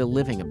key to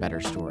living a better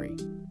story.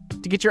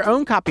 To get your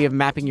own copy of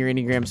Mapping Your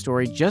Enneagram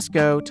Story, just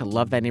go to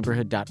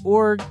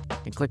lovethatneighborhood.org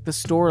and click the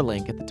store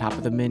link at the top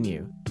of the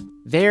menu.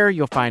 There,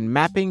 you'll find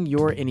Mapping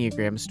Your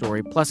Enneagram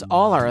Story, plus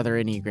all our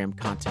other Enneagram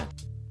content.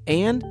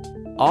 And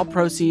all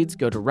proceeds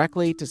go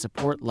directly to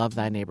support Love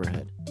Thy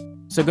Neighborhood.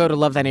 So go to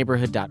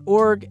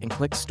lovethatneighborhood.org and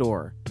click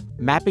Store,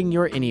 Mapping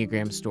Your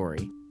Enneagram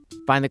Story.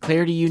 Find the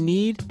clarity you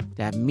need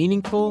to have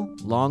meaningful,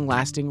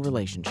 long-lasting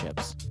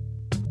relationships.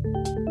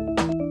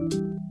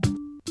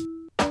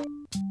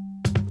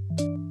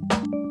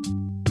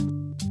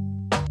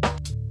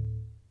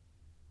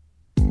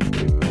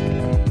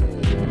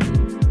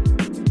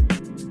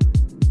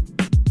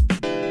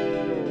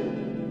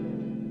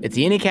 It's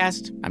the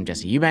Enneacast. I'm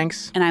Jesse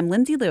Eubanks. And I'm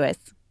Lindsay Lewis.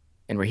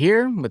 And we're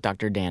here with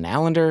Dr. Dan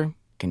Allender,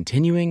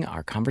 continuing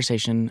our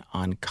conversation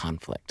on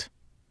conflict.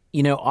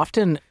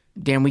 Often,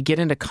 Dan, we get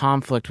into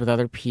conflict with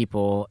other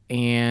people,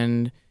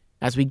 and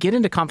as we get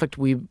into conflict,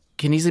 we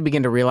can easily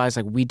begin to realize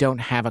we don't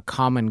have a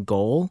common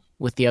goal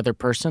with the other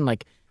person.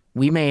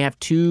 We may have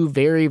two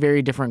very,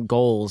 very different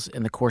goals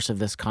in the course of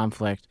this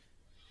conflict.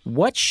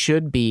 What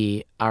should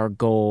be our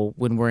goal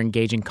when we're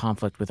engaging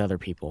conflict with other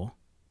people?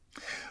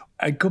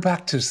 I go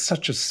back to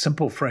such a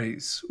simple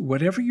phrase.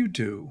 Whatever you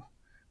do,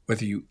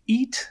 whether you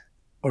eat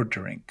or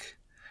drink,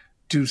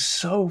 do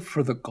so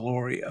for the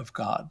glory of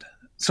God.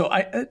 So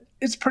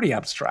it's pretty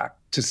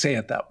abstract to say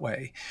it that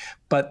way.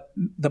 But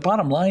the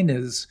bottom line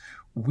is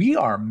we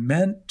are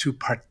meant to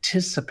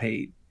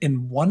participate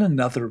in one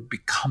another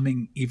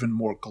becoming even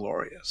more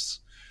glorious.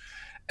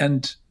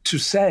 And to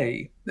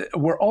say that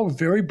we're all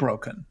very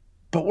broken,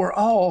 but we're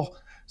all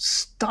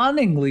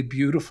stunningly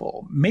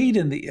beautiful, made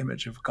in the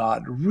image of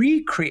God,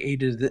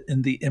 recreated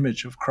in the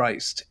image of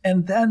Christ,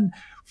 and then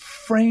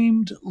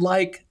framed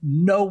like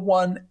no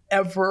one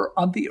ever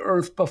on the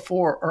earth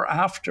before or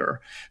after.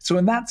 So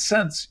in that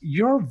sense,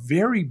 your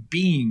very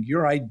being,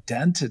 your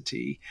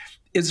identity,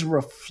 is a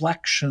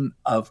reflection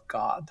of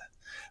God.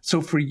 So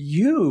for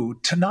you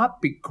to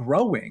not be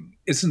growing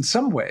is in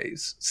some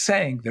ways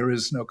saying there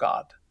is no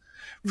God.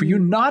 For you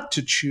not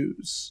to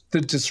choose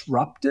the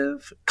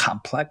disruptive,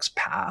 complex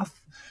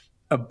path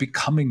of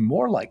becoming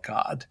more like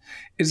God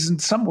is in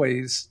some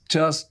ways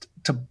just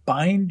to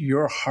bind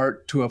your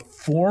heart to a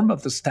form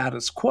of the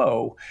status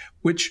quo,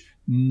 which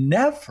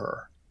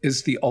never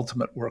is the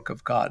ultimate work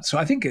of God. So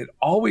I think it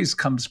always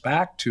comes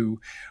back to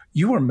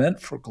you are meant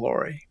for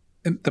glory.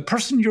 And the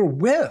person you're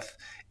with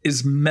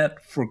is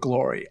meant for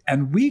glory.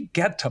 And we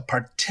get to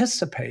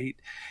participate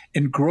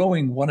in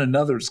growing one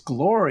another's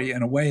glory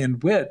in a way in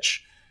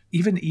which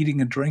even eating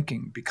and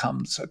drinking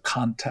becomes a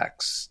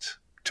context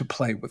to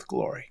play with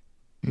glory.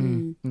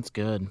 That's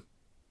good.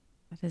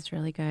 That is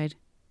really good.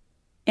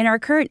 In our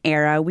current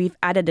era, we've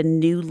added a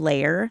new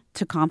layer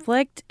to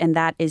conflict, and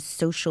that is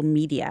social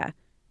media.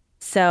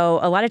 So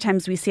a lot of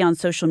times we see on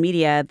social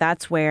media,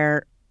 that's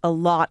where a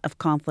lot of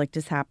conflict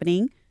is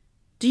happening.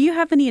 Do you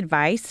have any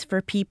advice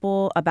for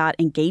people about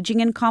engaging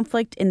in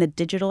conflict in the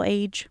digital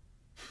age?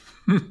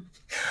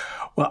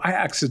 Well, I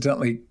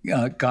accidentally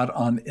got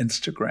on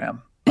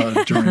Instagram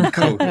during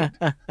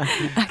COVID.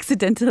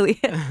 Accidentally.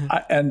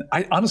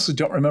 I honestly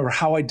don't remember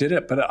how I did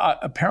it, but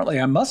apparently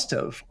I must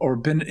have, or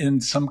been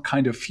in some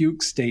kind of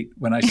fugue state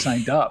when I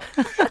signed up.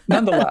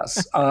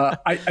 Nonetheless,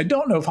 I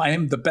don't know if I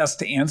am the best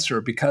to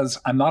answer because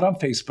I'm not on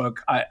Facebook.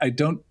 I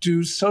don't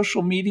do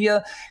social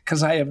media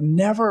because I have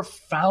never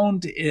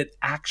found it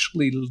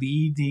actually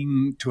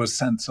leading to a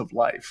sense of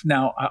life.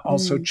 Now, I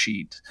also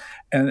cheat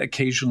and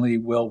occasionally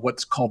will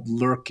what's called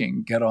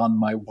lurking, get on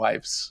my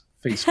wife's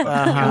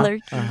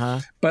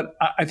Facebook. But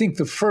I think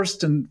the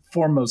first and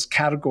foremost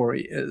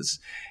category is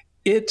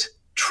it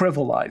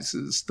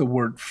trivializes the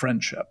word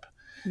friendship.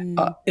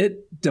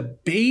 It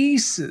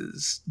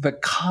debases the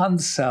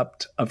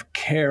concept of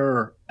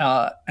care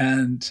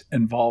and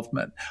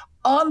involvement.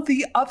 On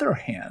the other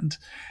hand,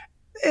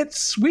 it's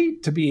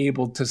sweet to be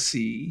able to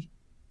see,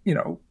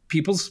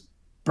 people's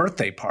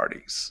birthday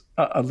parties,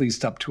 at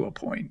least up to a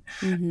point.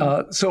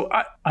 So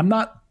I'm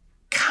not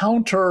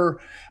counter,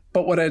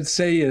 but what I'd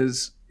say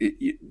is,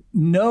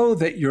 know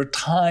that your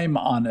time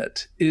on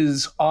it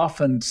is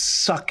often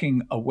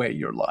sucking away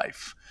your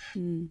life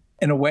in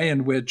a way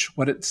in which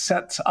what it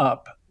sets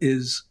up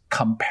is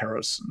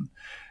comparison.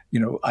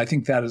 I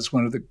think that is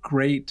one of the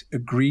great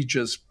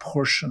egregious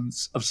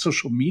portions of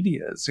social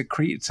media is it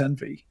creates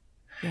envy.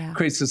 Yeah. It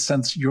creates a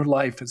sense your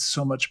life is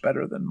so much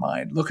better than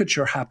mine. Look at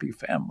your happy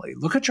family.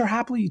 Look at your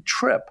happy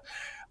trip.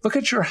 Look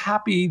at your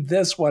happy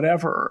this,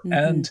 whatever.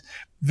 And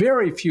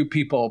very few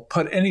people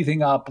put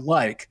anything up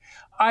like,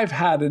 I've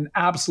had an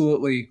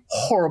absolutely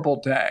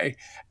horrible day,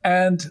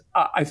 and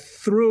I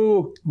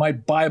threw my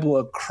Bible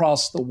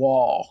across the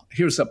wall.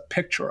 Here's a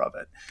picture of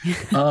it.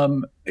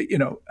 And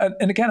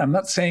again, I'm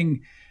not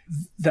saying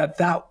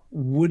that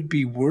would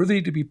be worthy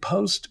to be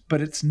posted,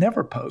 but it's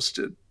never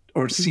posted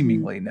or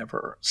seemingly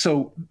never.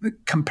 So the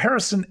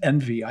comparison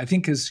envy, I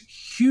think, is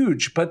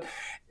huge, but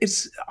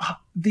it's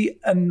the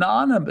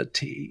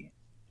anonymity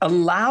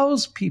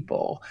allows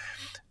people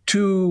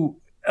to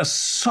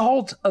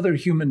assault other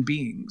human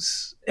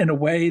beings in a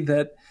way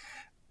that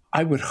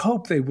I would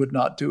hope they would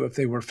not do if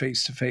they were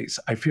face to face.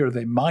 I fear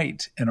they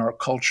might in our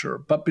culture.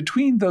 But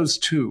between those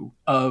two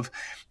of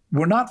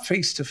we're not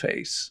face to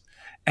face,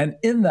 and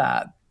in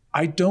that,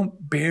 I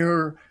don't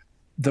bear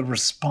the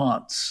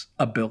response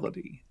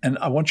ability. And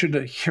I want you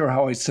to hear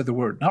how I said the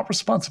word, not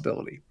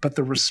responsibility, but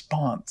the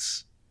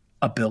response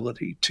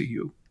ability to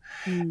you.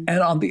 And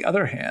on the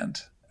other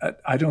hand,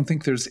 I don't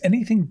think there's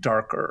anything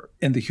darker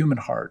in the human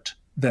heart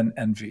than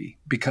envy,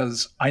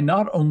 because I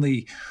not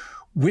only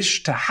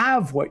wish to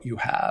have what you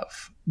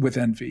have with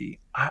envy,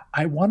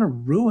 I want to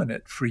ruin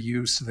it for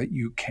you so that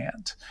you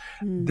can't.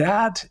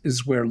 That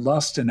is where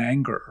lust and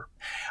anger,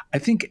 I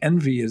think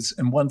envy is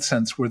in one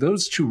sense where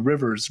those two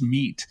rivers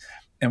meet.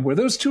 And where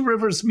those two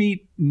rivers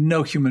meet,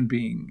 no human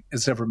being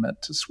is ever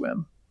meant to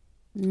swim.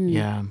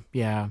 Yeah.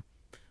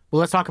 Well,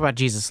 let's talk about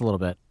Jesus a little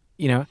bit.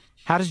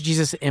 How does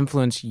Jesus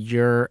influence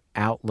your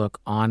outlook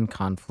on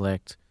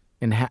conflict?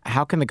 And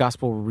how can the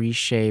gospel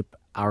reshape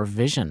our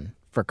vision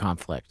for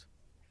conflict?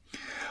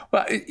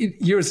 Well,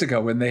 years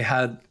ago when they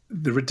had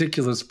the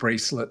ridiculous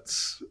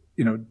bracelets,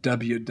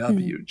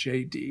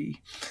 WWJD,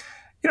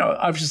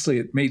 obviously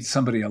it made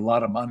somebody a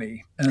lot of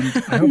money. And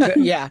I hope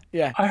that,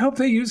 I hope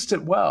they used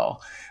it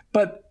well.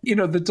 But,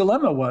 the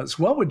dilemma was,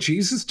 what would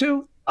Jesus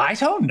do? I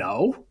don't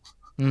know.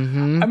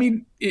 I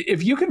mean,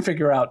 if you can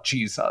figure out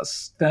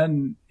Jesus,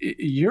 then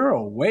you're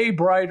a way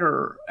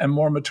brighter and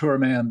more mature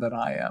man than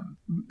I am.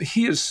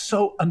 He is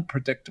so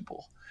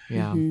unpredictable,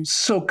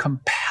 so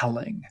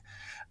compelling,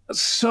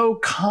 so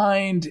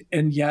kind,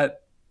 and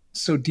yet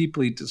so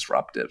deeply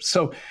disruptive.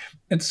 So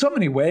in so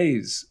many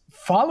ways,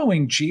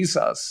 following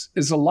Jesus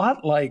is a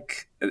lot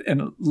like,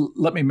 and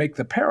let me make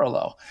the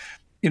parallel,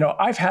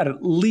 I've had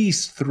at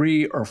least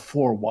 3 or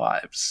 4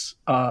 wives.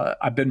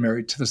 I've been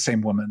married to the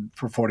same woman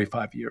for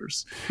 45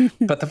 years.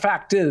 But the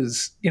fact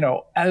is,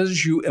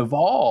 as you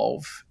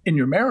evolve in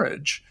your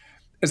marriage,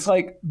 it's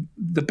like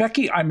the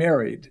Becky I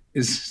married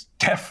is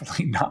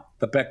definitely not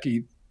the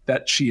Becky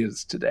that she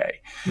is today.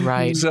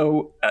 Right.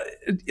 So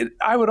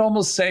I would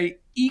almost say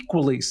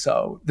equally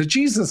so. The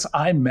Jesus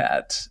I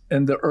met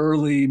in the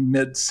early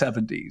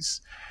mid-70s,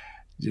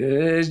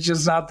 it's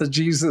just not the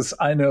Jesus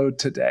I know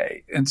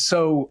today. And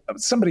so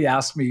somebody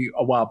asked me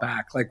a while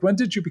back, like, when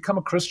did you become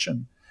a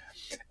Christian?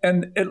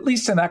 And at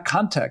least in that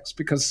context,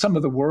 because some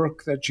of the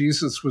work that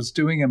Jesus was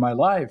doing in my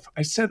life,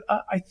 I said,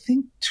 I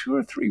think 2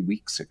 or 3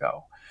 weeks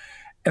ago.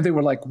 And they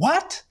were like,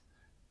 what?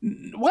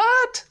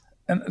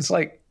 And it's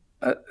like,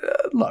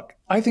 look,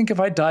 I think if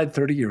I died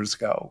 30 years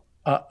ago,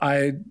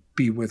 I'd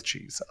be with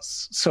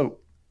Jesus. So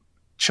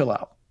chill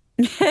out.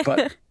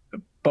 But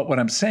what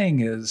I'm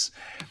saying is,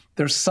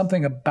 there's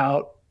something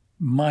about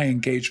my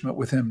engagement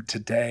with him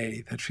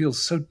today that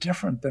feels so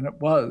different than it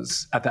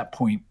was at that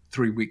point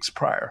 3 weeks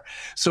prior.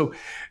 So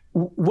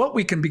what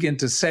we can begin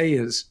to say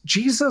is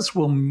Jesus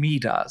will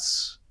meet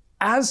us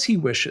as he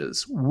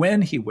wishes,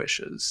 when he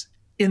wishes,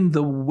 in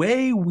the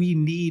way we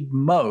need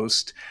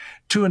most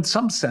to, in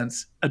some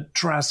sense,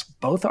 address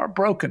both our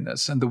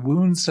brokenness and the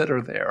wounds that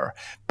are there,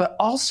 but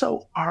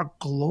also our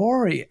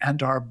glory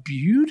and our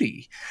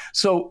beauty.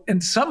 So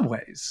in some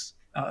ways,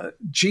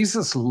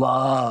 Jesus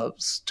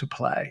loves to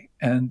play,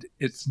 and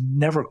it's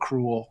never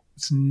cruel.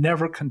 It's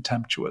never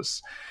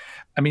contemptuous.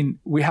 I mean,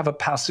 we have a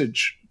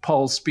passage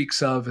Paul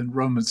speaks of in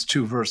Romans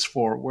 2, verse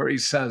 4, where he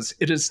says,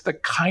 it is the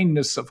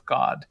kindness of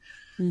God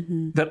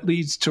that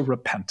leads to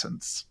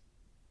repentance.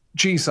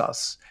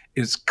 Jesus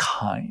is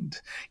kind,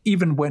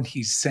 even when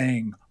he's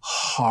saying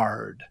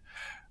hard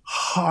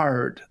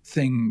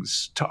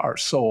things to our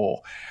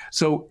soul.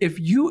 So if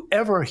you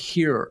ever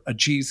hear a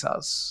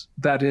Jesus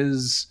that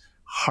is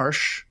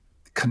harsh,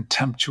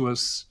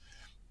 contemptuous,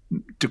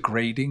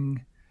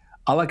 degrading,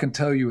 all I can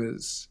tell you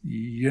is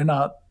you're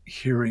not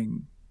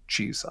hearing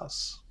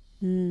Jesus.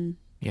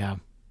 Yeah.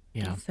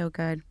 That's so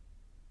good.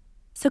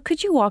 So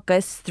could you walk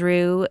us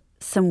through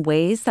some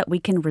ways that we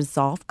can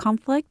resolve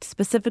conflict,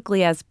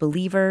 specifically as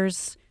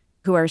believers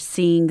who are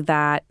seeing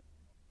that,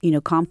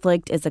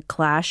 conflict is a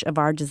clash of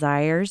our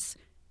desires?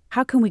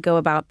 How can we go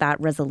about that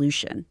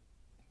resolution?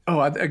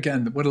 Oh,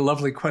 again, what a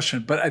lovely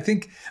question. But I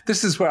think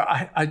this is where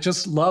I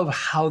just love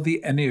how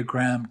the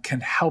Enneagram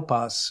can help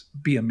us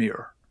be a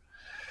mirror.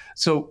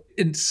 So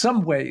in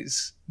some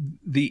ways,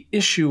 the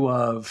issue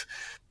of,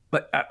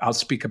 but I'll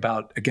speak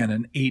about, again,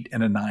 an 8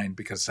 and a 9,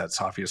 because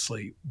that's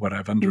obviously what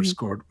I've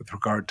underscored with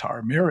regard to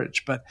our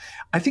marriage. But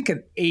I think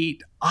an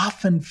 8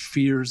 often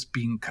fears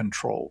being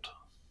controlled.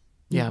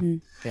 Yeah.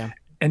 Yeah.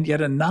 And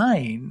yet a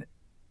 9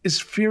 is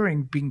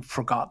fearing being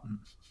forgotten,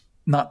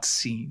 not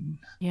seen,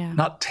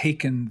 not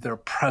taken their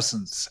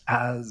presence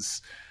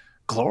as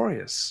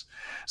glorious.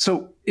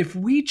 So if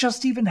we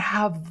just even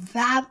have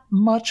that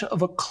much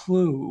of a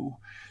clue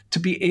to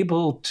be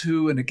able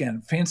to, and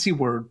again, fancy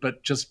word,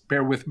 but just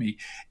bear with me,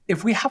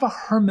 if we have a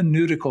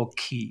hermeneutical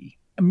key,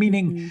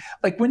 meaning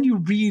like when you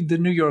read the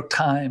New York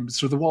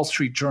Times or the Wall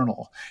Street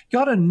Journal, you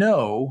ought to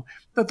know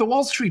that the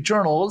Wall Street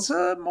Journal is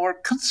a more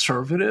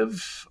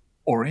conservative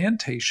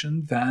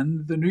orientation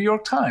than the New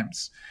York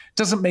Times. It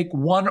doesn't make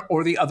one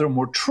or the other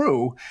more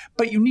true,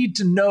 but you need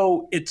to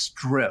know its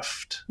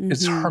drift,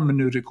 its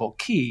hermeneutical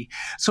key.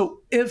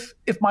 So if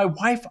my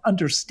wife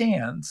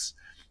understands,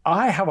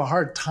 I have a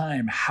hard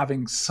time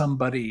having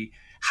somebody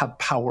have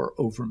power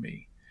over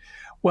me.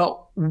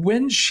 Well,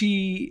 when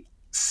she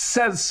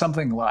says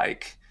something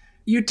like,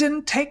 you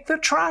didn't take the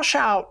trash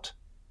out,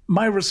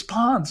 my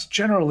response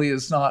generally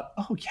is not,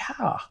 oh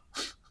yeah,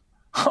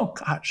 oh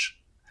gosh.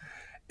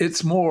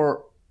 It's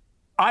more,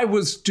 I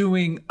was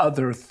doing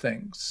other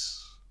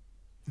things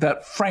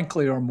that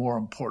frankly are more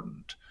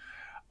important.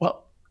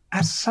 Well,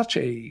 that's such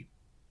a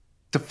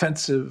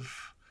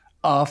defensive,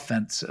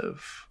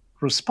 offensive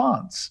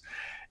response.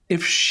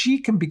 If she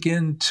can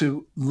begin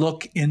to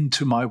look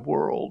into my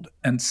world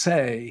and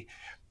say,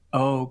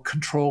 oh,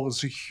 control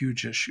is a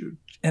huge issue.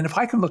 And if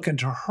I can look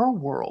into her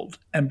world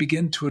and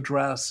begin to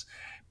address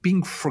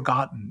being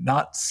forgotten,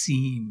 not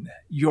seen,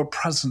 your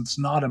presence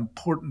not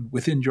important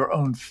within your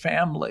own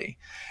family,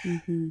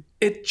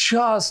 it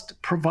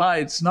just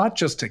provides not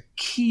just a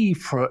key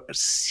for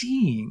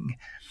seeing,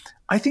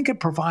 I think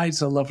it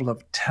provides a level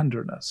of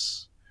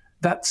tenderness,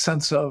 that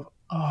sense of,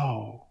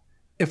 oh,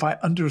 if I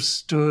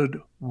understood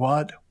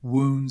what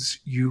wounds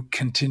you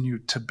continue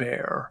to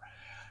bear,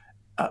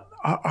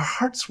 our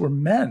hearts were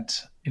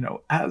meant,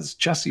 as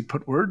Jesse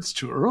put words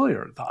to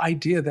earlier, the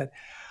idea that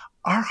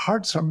our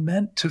hearts are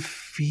meant to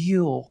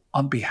feel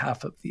on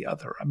behalf of the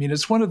other. I mean,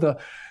 it's one of the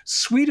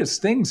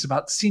sweetest things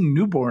about seeing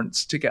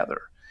newborns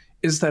together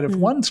is that if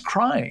one's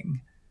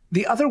crying,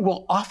 the other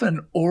will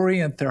often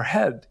orient their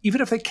head. Even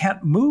if they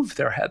can't move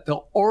their head,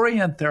 they'll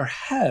orient their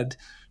head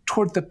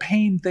toward the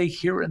pain they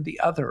hear in the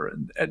other.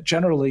 And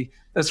generally,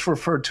 that's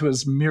referred to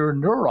as mirror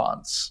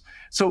neurons.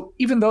 So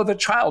even though the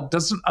child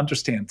doesn't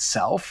understand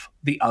self,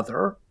 the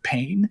other,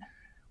 pain,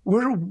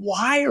 we're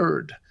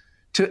wired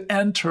to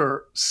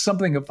enter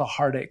something of the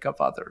heartache of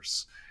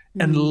others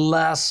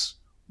unless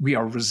we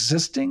are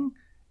resisting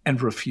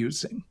and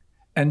refusing.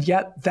 And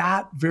yet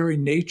that very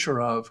nature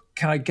of,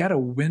 can I get a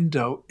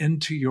window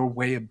into your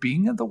way of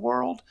being in the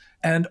world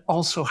and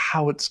also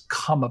how it's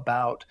come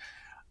about?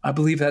 I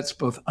believe that's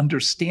both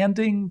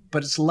understanding,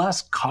 but it's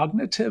less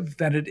cognitive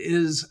than it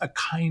is a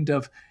kind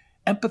of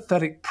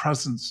empathetic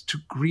presence to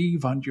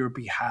grieve on your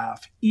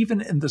behalf,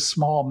 even in the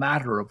small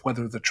matter of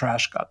whether the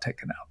trash got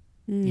taken out.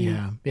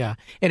 Yeah.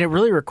 And it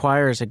really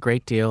requires a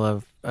great deal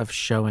of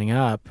showing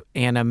up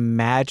and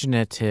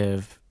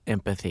imaginative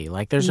empathy.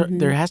 Like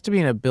there has to be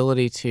an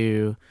ability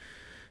to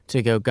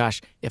go,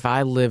 gosh, if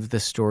I live the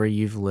story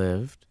you've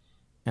lived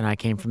and I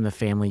came from the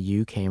family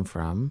you came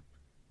from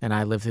and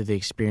I lived through the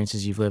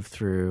experiences you've lived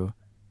through,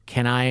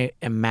 can I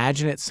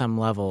imagine at some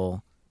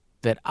level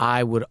that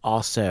I would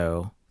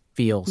also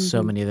feel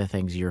so many of the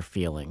things you're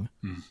feeling?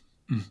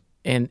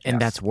 And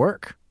that's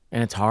work.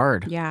 And it's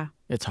hard. Yeah.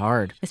 It's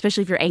hard.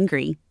 Especially if you're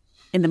angry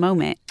in the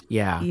moment.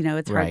 Yeah.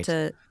 It's hard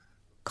to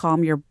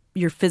calm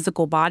your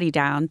physical body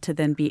down to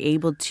then be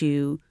able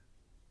to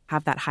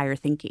have that higher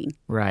thinking.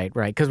 Right.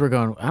 Because we're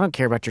going, I don't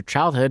care about your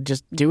childhood.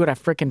 Just do what I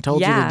freaking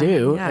told you to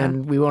do,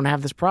 and we won't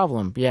have this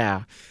problem.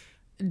 Yeah.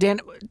 Dan,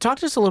 talk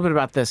to us a little bit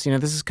about this.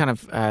 This is kind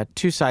of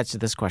two sides to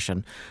this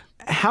question.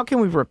 How can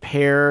we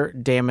repair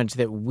damage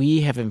that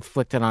we have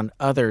inflicted on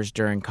others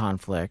during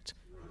conflict?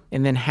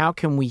 And then how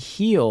can we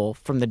heal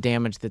from the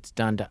damage that's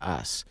done to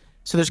us?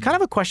 So there's kind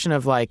of a question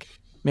of like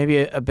maybe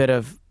a bit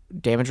of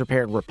damage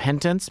repair and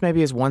repentance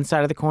maybe is one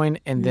side of the coin,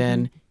 and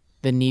then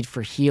the need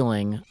for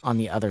healing on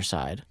the other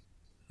side.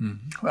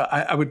 Well,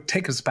 I would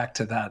take us back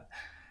to that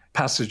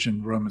passage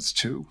in Romans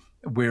 2,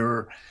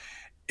 where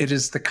it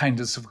is the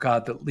kindness of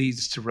God that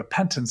leads to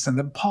repentance. And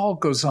then Paul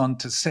goes on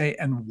to say,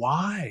 and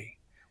why?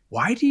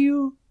 Why do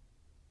you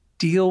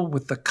deal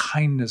with the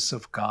kindness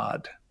of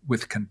God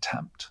with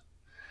contempt?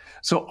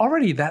 So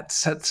already that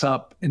sets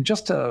up, in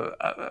just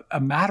a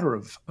matter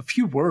of a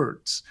few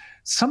words,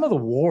 some of the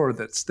war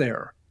that's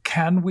there.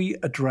 Can we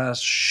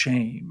address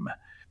shame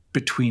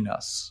between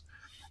us?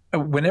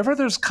 Whenever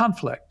there's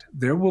conflict,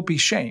 there will be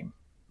shame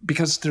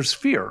because there's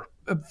fear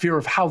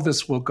of how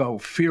this will go,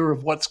 fear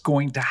of what's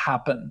going to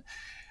happen.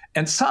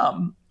 And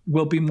some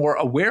will be more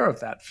aware of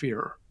that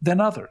fear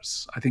than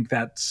others. I think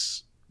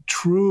that's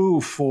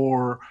true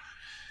for,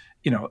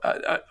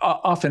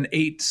 often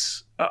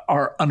eights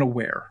are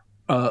unaware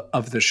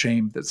of the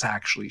shame that's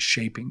actually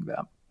shaping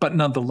them. But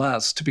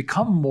nonetheless, to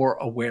become more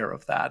aware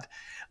of that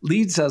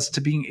leads us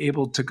to being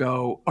able to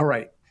go, all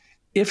right,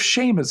 if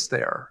shame is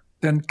there,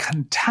 then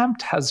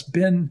contempt has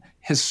been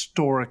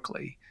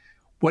historically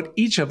what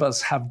each of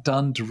us have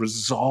done to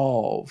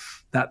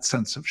resolve that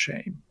sense of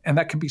shame. And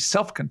that can be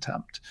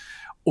self-contempt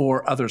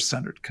or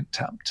other-centered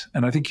contempt.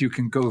 And I think you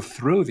can go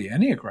through the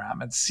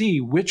Enneagram and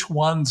see which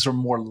ones are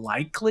more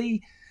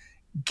likely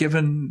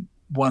given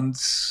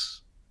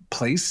one's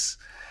place.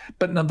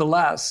 But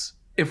nonetheless,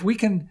 if we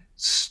can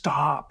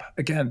stop,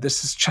 again,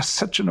 this is just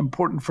such an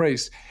important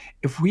phrase,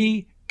 if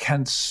we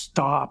can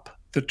stop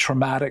the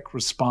traumatic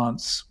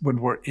response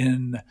when we're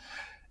in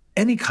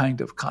any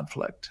kind of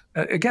conflict.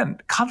 Again,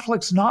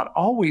 conflict's not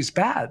always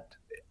bad.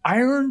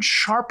 Iron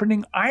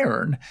sharpening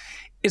iron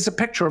is a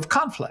picture of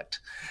conflict.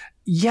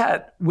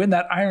 Yet, when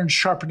that iron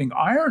sharpening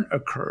iron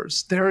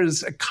occurs, there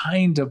is a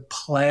kind of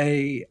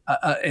play,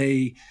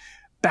 a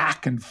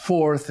back and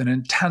forth, an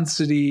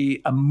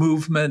intensity, a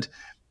movement,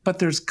 but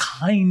there's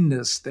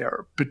kindness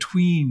there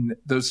between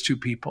those two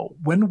people.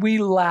 When we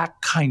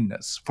lack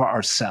kindness for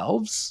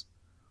ourselves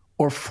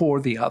or for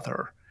the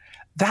other,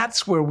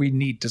 that's where we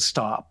need to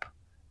stop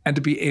and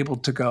to be able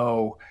to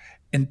go,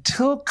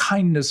 until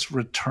kindness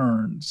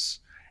returns,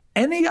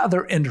 any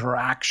other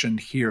interaction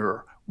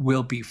here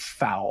will be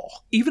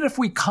foul. Even if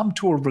we come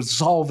to a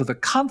resolve of the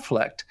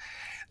conflict,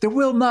 there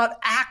will not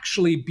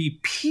actually be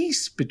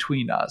peace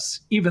between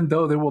us, even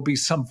though there will be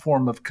some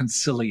form of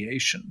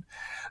conciliation.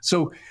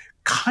 So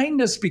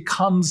kindness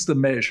becomes the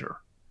measure.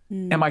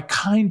 Am I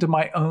kind to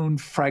my own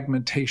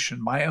fragmentation,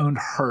 my own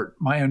hurt,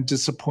 my own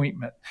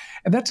disappointment?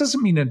 And that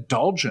doesn't mean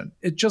indulgent.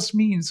 It just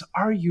means,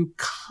 are you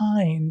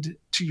kind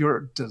to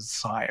your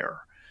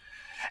desire?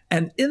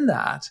 And in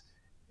that,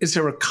 is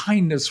there a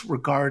kindness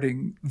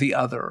regarding the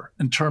other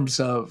in terms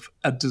of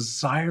a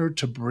desire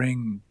to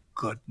bring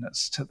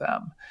goodness to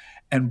them?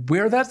 And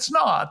where that's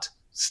not,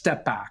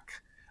 step back.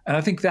 And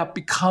I think that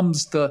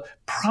becomes the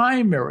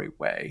primary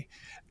way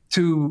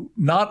to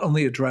not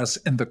only address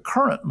in the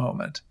current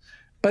moment,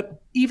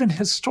 but even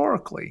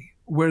historically,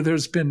 where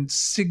there's been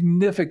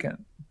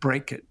significant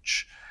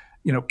breakage.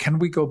 Can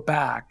we go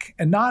back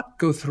and not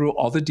go through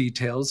all the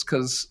details,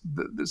 because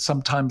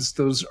sometimes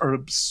those are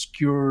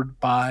obscured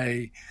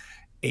by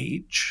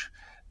age.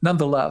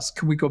 Nonetheless,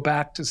 can we go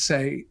back to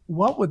say,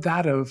 what would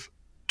that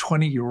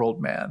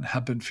 20-year-old man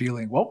have been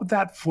feeling? What would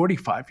that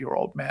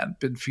 45-year-old man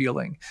been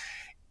feeling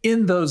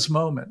in those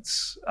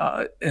moments?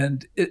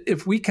 And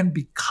if we can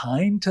be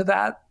kind to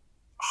that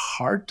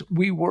heart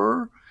we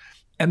were,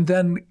 and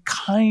then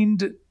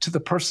kind to the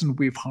person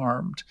we've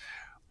harmed,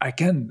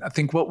 again, I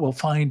think what we'll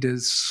find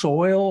is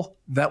soil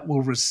that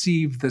will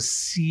receive the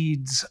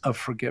seeds of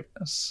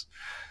forgiveness,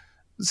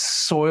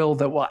 soil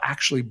that will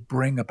actually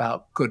bring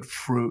about good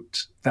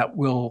fruit, that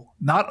will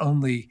not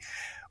only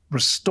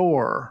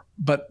restore,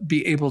 but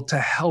be able to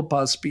help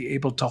us be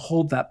able to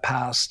hold that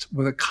past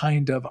with a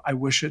kind of, I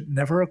wish it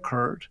never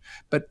occurred,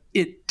 but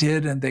it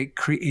did, and they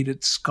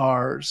created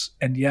scars.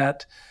 And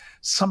yet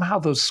somehow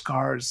those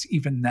scars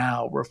even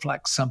now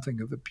reflect something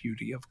of the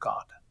beauty of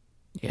God.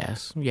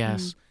 Yes.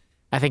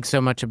 I think so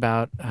much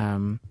about,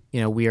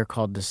 we are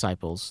called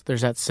disciples.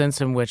 There's that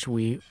sense in which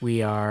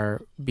we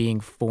are being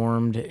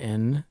formed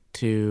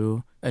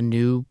into a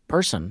new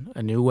person,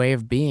 a new way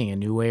of being, a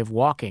new way of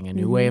walking, a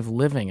new way of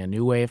living, a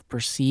new way of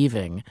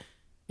perceiving.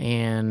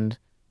 And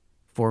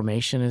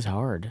formation is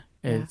hard.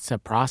 Yeah. It's a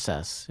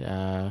process.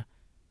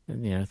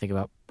 Think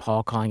about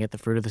Paul calling it the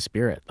fruit of the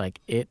Spirit. Like,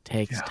 it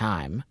takes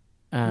time.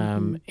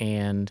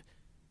 And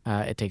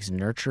it takes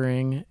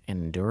nurturing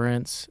and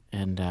endurance.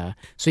 And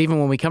so even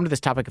when we come to this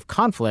topic of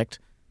conflict,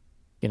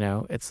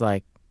 it's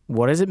like,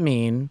 what does it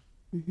mean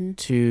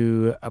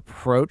to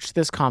approach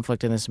this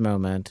conflict in this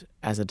moment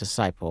as a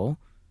disciple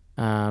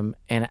And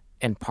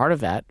part of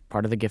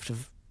the gift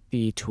of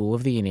the tool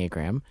of the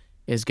Enneagram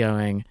is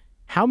going,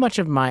 how much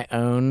of my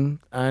own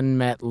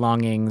unmet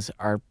longings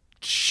are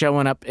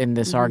showing up in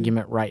this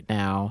argument right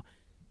now?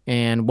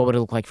 And what would it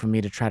look like for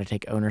me to try to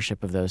take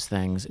ownership of those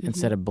things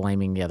instead of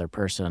blaming the other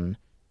person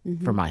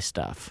for my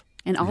stuff?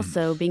 And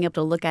also being able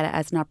to look at it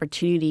as an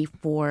opportunity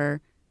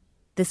for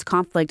this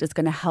conflict is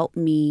going to help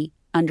me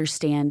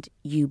understand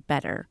you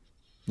better.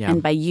 Yeah.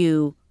 And by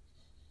you,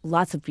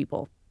 lots of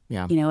people.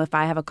 Yeah. You know, if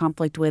I have a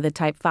conflict with a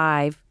type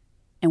 5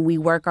 and we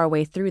work our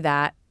way through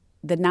that,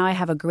 then now I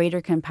have a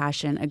greater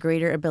compassion, a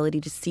greater ability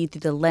to see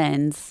through the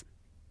lens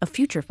of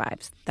future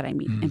 5s that I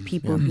meet and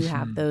people who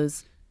have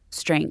those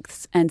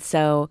strengths. And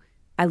so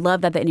I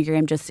love that the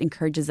Enneagram just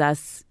encourages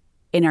us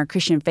in our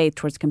Christian faith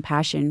towards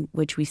compassion,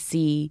 which we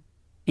see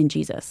in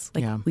Jesus.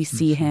 Like we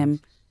see him,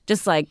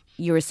 just like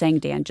you were saying,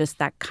 Dan, just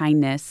that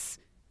kindness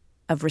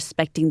of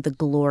respecting the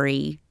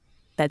glory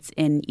that's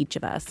in each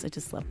of us. I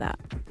just love that.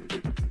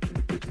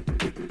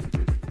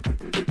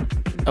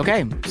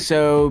 Okay,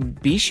 so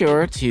be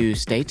sure to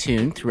stay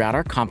tuned throughout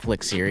our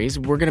conflict series.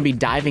 We're going to be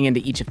diving into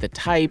each of the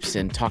types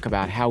and talk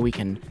about how we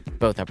can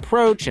both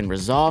approach and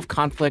resolve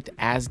conflict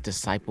as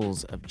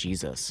disciples of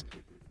Jesus.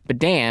 But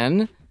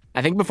Dan,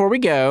 I think before we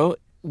go,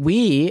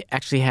 we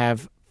actually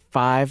have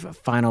 5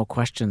 final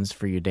questions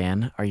for you,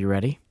 Dan. Are you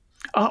ready?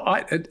 Oh,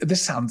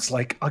 this sounds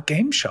like a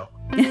game show.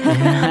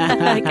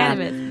 Kind of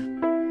is.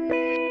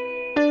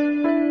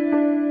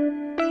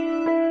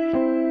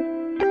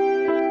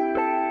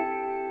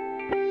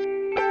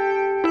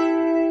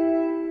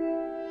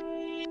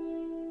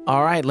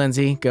 All right,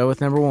 Lindsay, go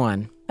with number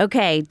 1.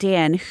 Okay,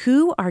 Dan,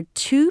 who are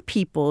 2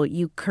 people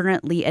you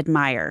currently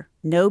admire?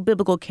 No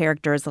biblical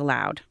characters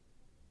allowed.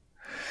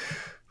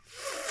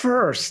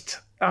 First,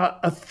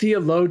 a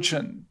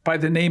theologian by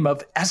the name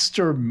of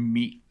Esther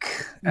Meek.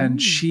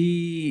 And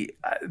she,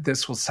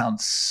 this will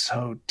sound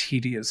so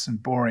tedious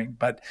and boring,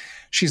 but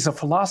she's a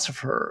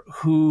philosopher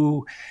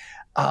who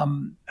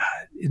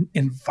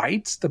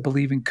invites the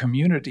believing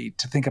community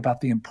to think about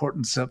the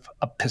importance of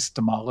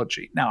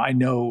epistemology. Now, I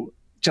know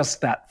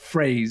just that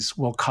phrase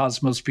will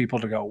cause most people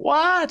to go,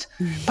 what?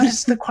 But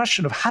it's the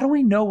question of how do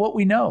we know what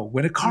we know?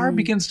 When a car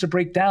begins to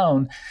break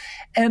down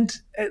and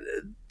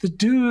the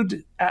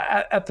dude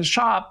at the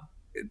shop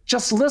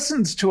just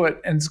listens to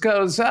it and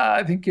goes,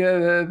 I think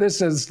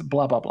this is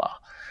blah, blah, blah.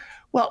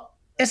 Well,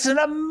 it's an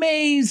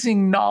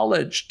amazing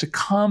knowledge to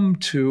come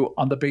to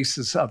on the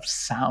basis of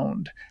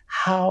sound.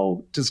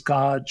 How does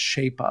God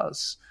shape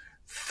us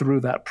through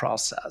that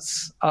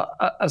process?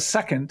 A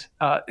second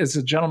is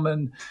a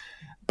gentleman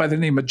by the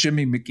name of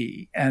Jimmy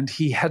McGee, and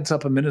he heads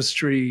up a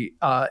ministry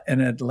in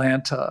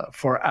Atlanta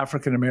for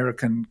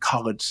African-American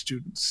college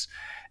students.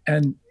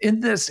 And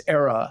in this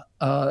era,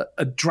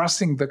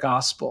 addressing the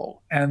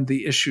gospel and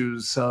the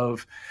issues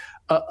of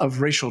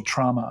racial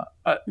trauma,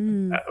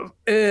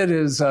 it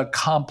is a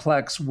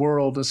complex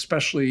world,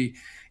 especially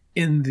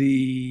in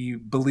the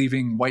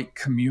believing white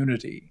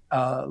community.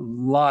 A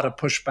lot of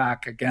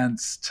pushback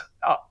against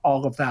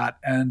all of that.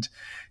 And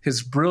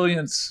his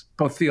brilliance,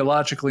 both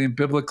theologically and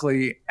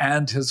biblically,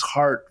 and his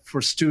heart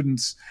for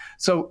students.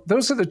 So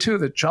those are the 2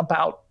 that jump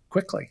out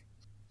quickly.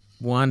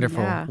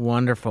 Wonderful,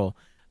 wonderful.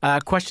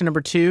 Question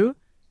number 2,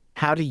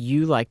 how do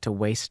you like to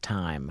waste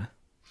time?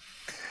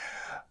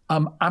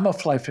 I'm a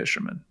fly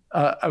fisherman.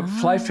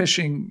 Fly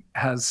fishing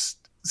has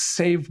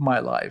saved my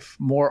life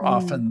more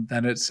often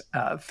than it's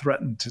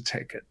threatened to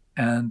take it.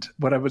 And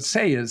what I would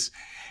say is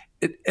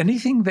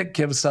anything that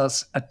gives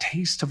us a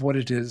taste of what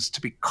it is to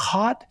be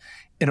caught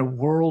in a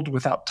world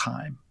without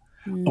time,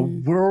 a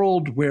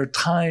world where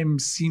time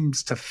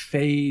seems to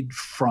fade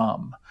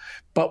from,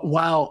 but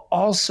while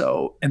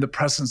also in the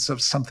presence of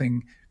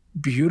something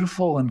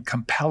beautiful and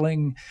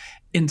compelling,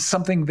 in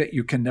something that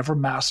you can never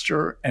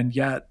master and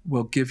yet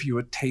will give you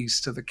a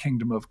taste of the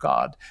kingdom of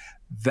God.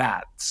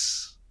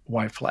 That's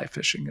why fly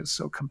fishing is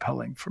so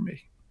compelling for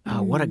me.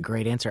 Oh, what a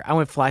great answer. I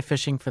went fly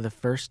fishing for the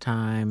first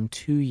time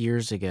 2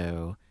 years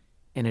ago,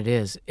 and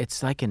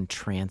it's like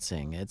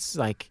entrancing. It's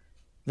like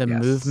the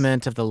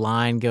movement of the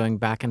line going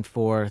back and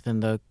forth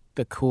and the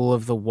cool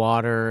of the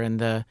water and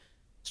the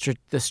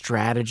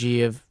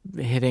strategy of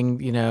hitting,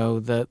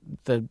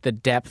 the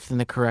depth and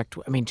the correct.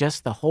 I mean,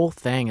 just the whole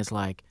thing is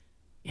like,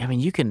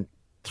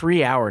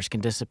 3 hours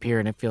can disappear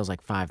and it feels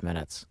like 5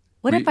 minutes.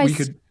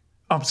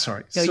 I'm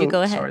sorry. No, you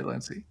go ahead. Sorry,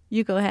 Lindsay.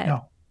 You go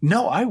ahead.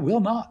 No, I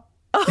will not.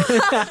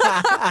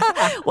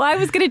 Well, I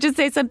was going to just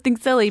say something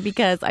silly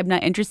because I'm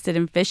not interested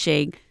in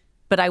fishing,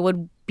 but I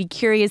would be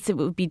curious if it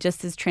would be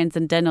just as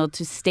transcendental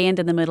to stand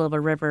in the middle of a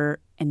river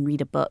and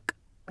read a book.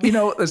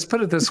 Let's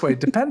put it this way. It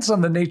depends on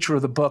the nature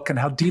of the book and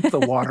how deep the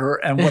water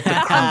and what the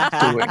current's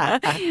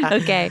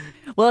doing. Okay.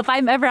 Well, if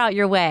I'm ever out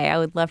your way, I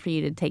would love for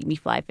you to take me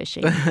fly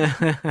fishing.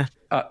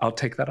 I'll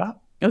take that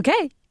up.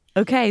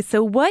 Okay.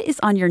 So what is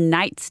on your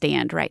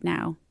nightstand right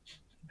now?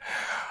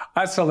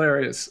 That's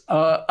hilarious.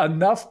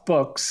 Enough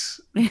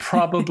books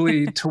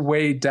probably to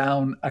weigh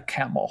down a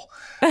camel.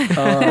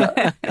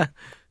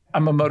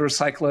 I'm a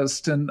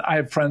motorcyclist, and I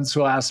have friends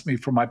who ask me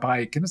for my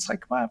bike, and it's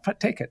like, well, if I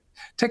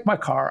take my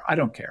car, I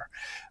don't care.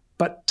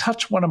 But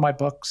touch one of my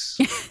books.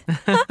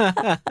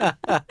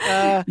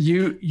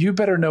 You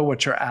better know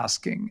what you're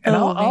asking. And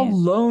I'll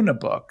loan a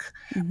book,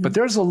 but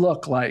there's a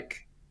look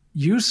like,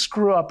 you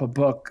screw up a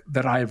book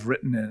that I've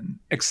written in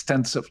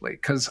extensively,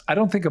 because I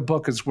don't think a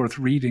book is worth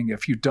reading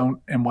if you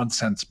don't, in one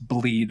sense,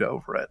 bleed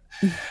over it.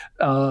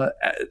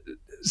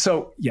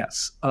 So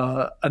yes,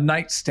 a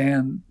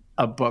nightstand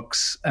of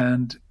books.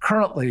 And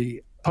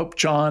currently, Pope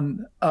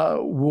John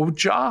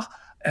Wojda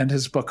and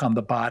his book on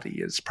the body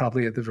is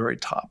probably at the very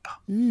top.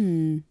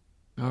 All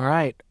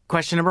right.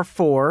 Question number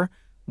 4.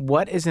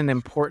 What is an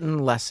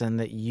important lesson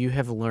that you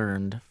have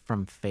learned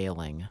from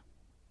failing?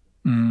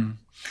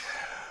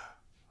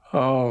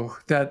 Oh,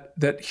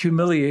 that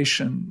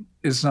humiliation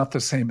is not the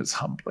same as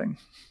humbling.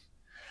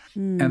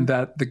 And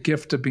that the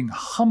gift of being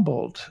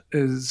humbled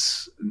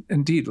is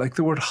indeed, like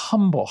the word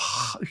humble,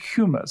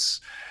 humus,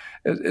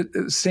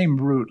 same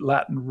root,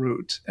 Latin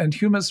root. And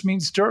humus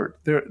means dirt.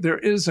 There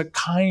is a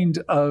kind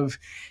of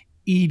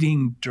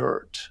eating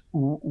dirt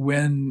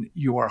when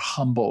you are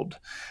humbled,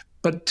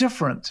 but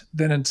different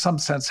than, in some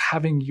sense,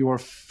 having your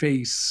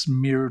face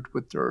smeared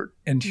with dirt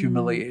and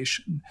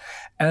humiliation.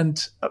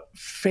 And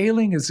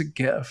failing is a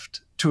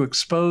gift to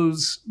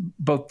expose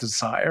both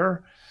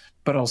desire,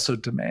 but also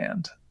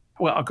demand.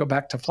 Well, I'll go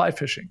back to fly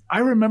fishing. I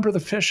remember the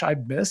fish I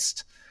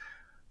missed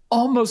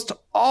almost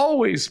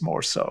always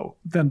more so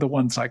than the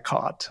ones I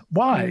caught.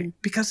 Why?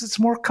 Because it's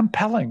more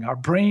compelling. Our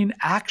brain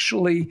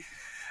actually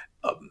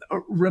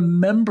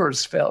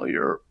remembers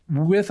failure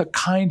with a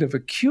kind of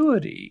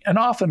acuity, and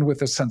often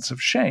with a sense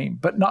of shame,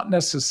 but not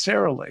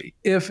necessarily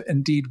if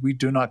indeed we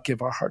do not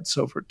give our hearts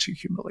over to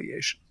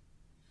humiliation.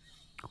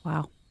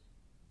 Wow.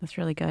 That's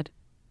really good.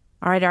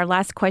 All right, our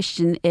last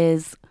question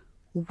is,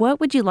 what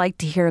would you like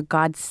to hear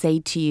God say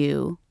to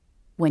you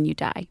when you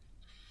die?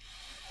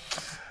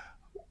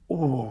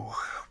 Oh,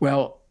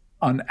 well,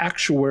 on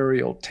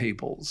actuarial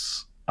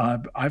tables,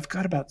 I've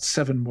got about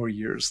 7 more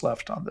years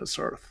left on this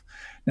earth.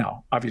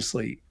 Now,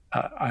 obviously,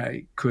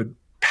 I could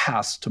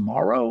pass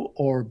tomorrow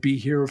or be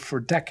here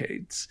for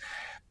decades,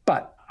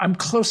 but I'm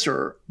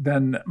closer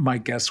than my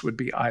guess would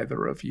be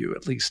either of you,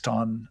 at least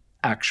on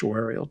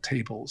actuarial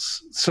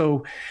tables.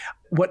 So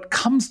what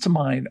comes to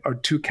mind are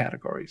 2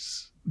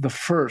 categories. The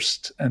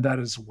first, and that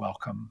is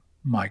welcome,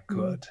 my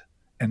good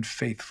and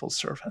faithful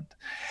servant.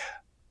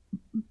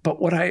 But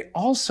what I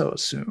also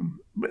assume,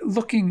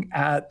 looking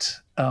at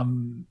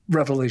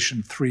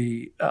Revelation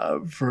 3,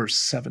 verse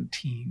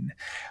 17,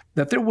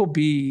 that there will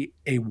be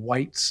a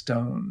white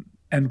stone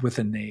and with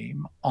a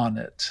name on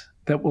it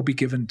that will be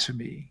given to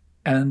me.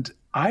 And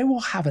I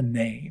will have a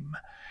name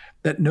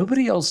that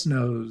nobody else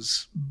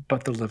knows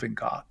but the living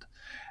God.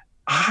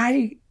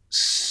 I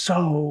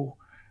so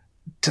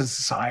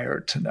desire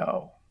to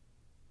know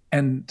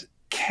and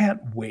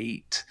can't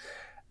wait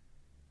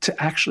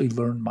to actually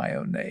learn my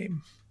own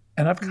name.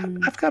 And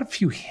I've got a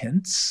few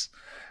hints,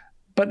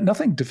 but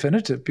nothing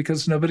definitive,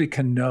 because nobody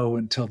can know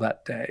until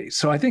that day.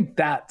 So I think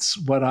that's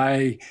what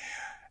I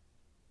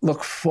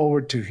look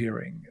forward to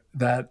hearing,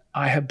 that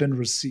I have been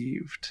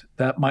received,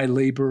 that my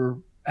labor,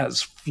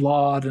 as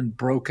flawed and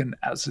broken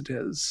as it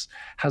is,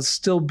 has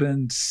still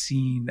been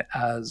seen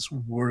as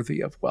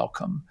worthy of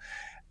welcome.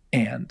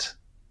 And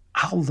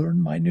I'll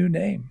learn my new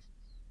name.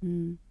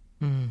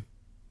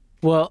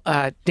 Well,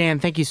 Dan,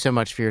 thank you so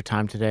much for your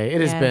time today.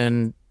 It has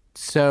been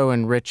so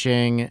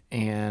enriching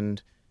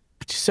and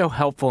just so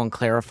helpful and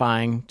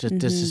clarifying just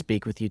to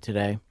speak with you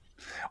today.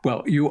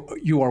 Well,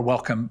 you are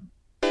welcome.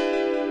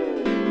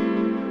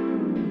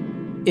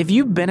 If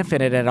you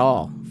benefited at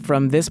all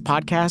from this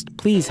podcast,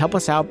 please help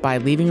us out by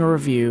leaving a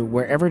review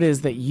wherever it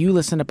is that you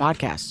listen to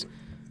podcasts.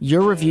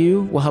 Your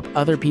review will help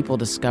other people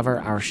discover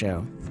our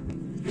show.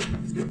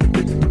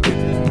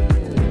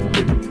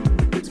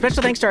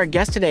 Special thanks to our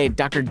guest today,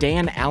 Dr.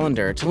 Dan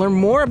Allender. To learn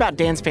more about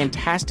Dan's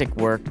fantastic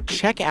work,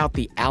 check out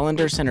the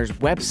Allender Center's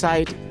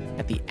website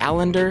at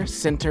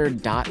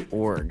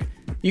theallendercenter.org.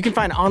 You can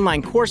find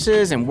online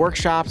courses and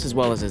workshops, as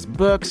well as his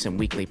books and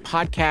weekly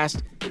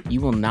podcast.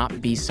 You will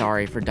not be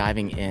sorry for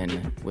diving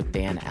in with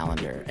Dan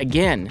Allender.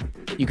 Again,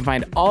 you can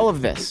find all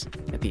of this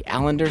at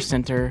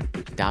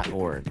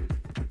theallendercenter.org.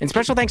 And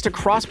special thanks to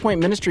Crosspoint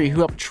Ministry, who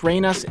helped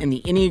train us in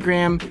the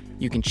Enneagram.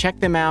 You can check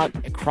them out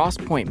at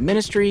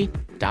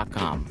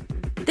crosspointministry.com.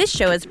 This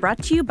show is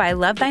brought to you by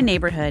Love Thy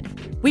Neighborhood.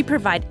 We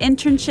provide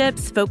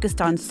internships focused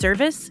on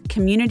service,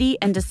 community,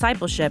 and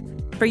discipleship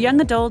for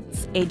young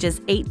adults ages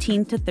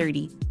 18 to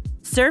 30.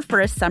 Serve for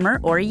a summer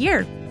or a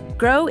year.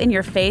 Grow in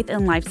your faith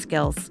and life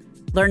skills.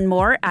 Learn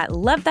more at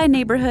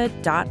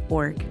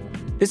lovethyneighborhood.org.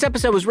 This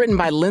episode was written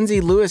by Lindsay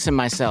Lewis and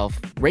myself.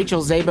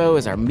 Rachel Zabo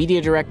is our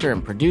media director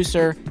and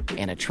producer.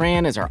 Anna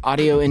Tran is our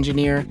audio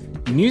engineer.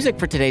 Music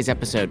for today's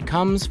episode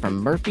comes from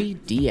Murphy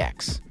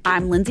DX.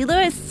 I'm Lindsay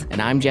Lewis.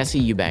 And I'm Jesse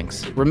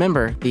Eubanks.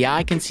 Remember, the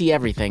eye can see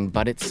everything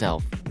but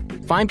itself.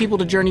 Find people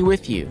to journey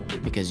with you,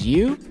 because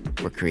you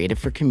were created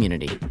for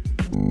community.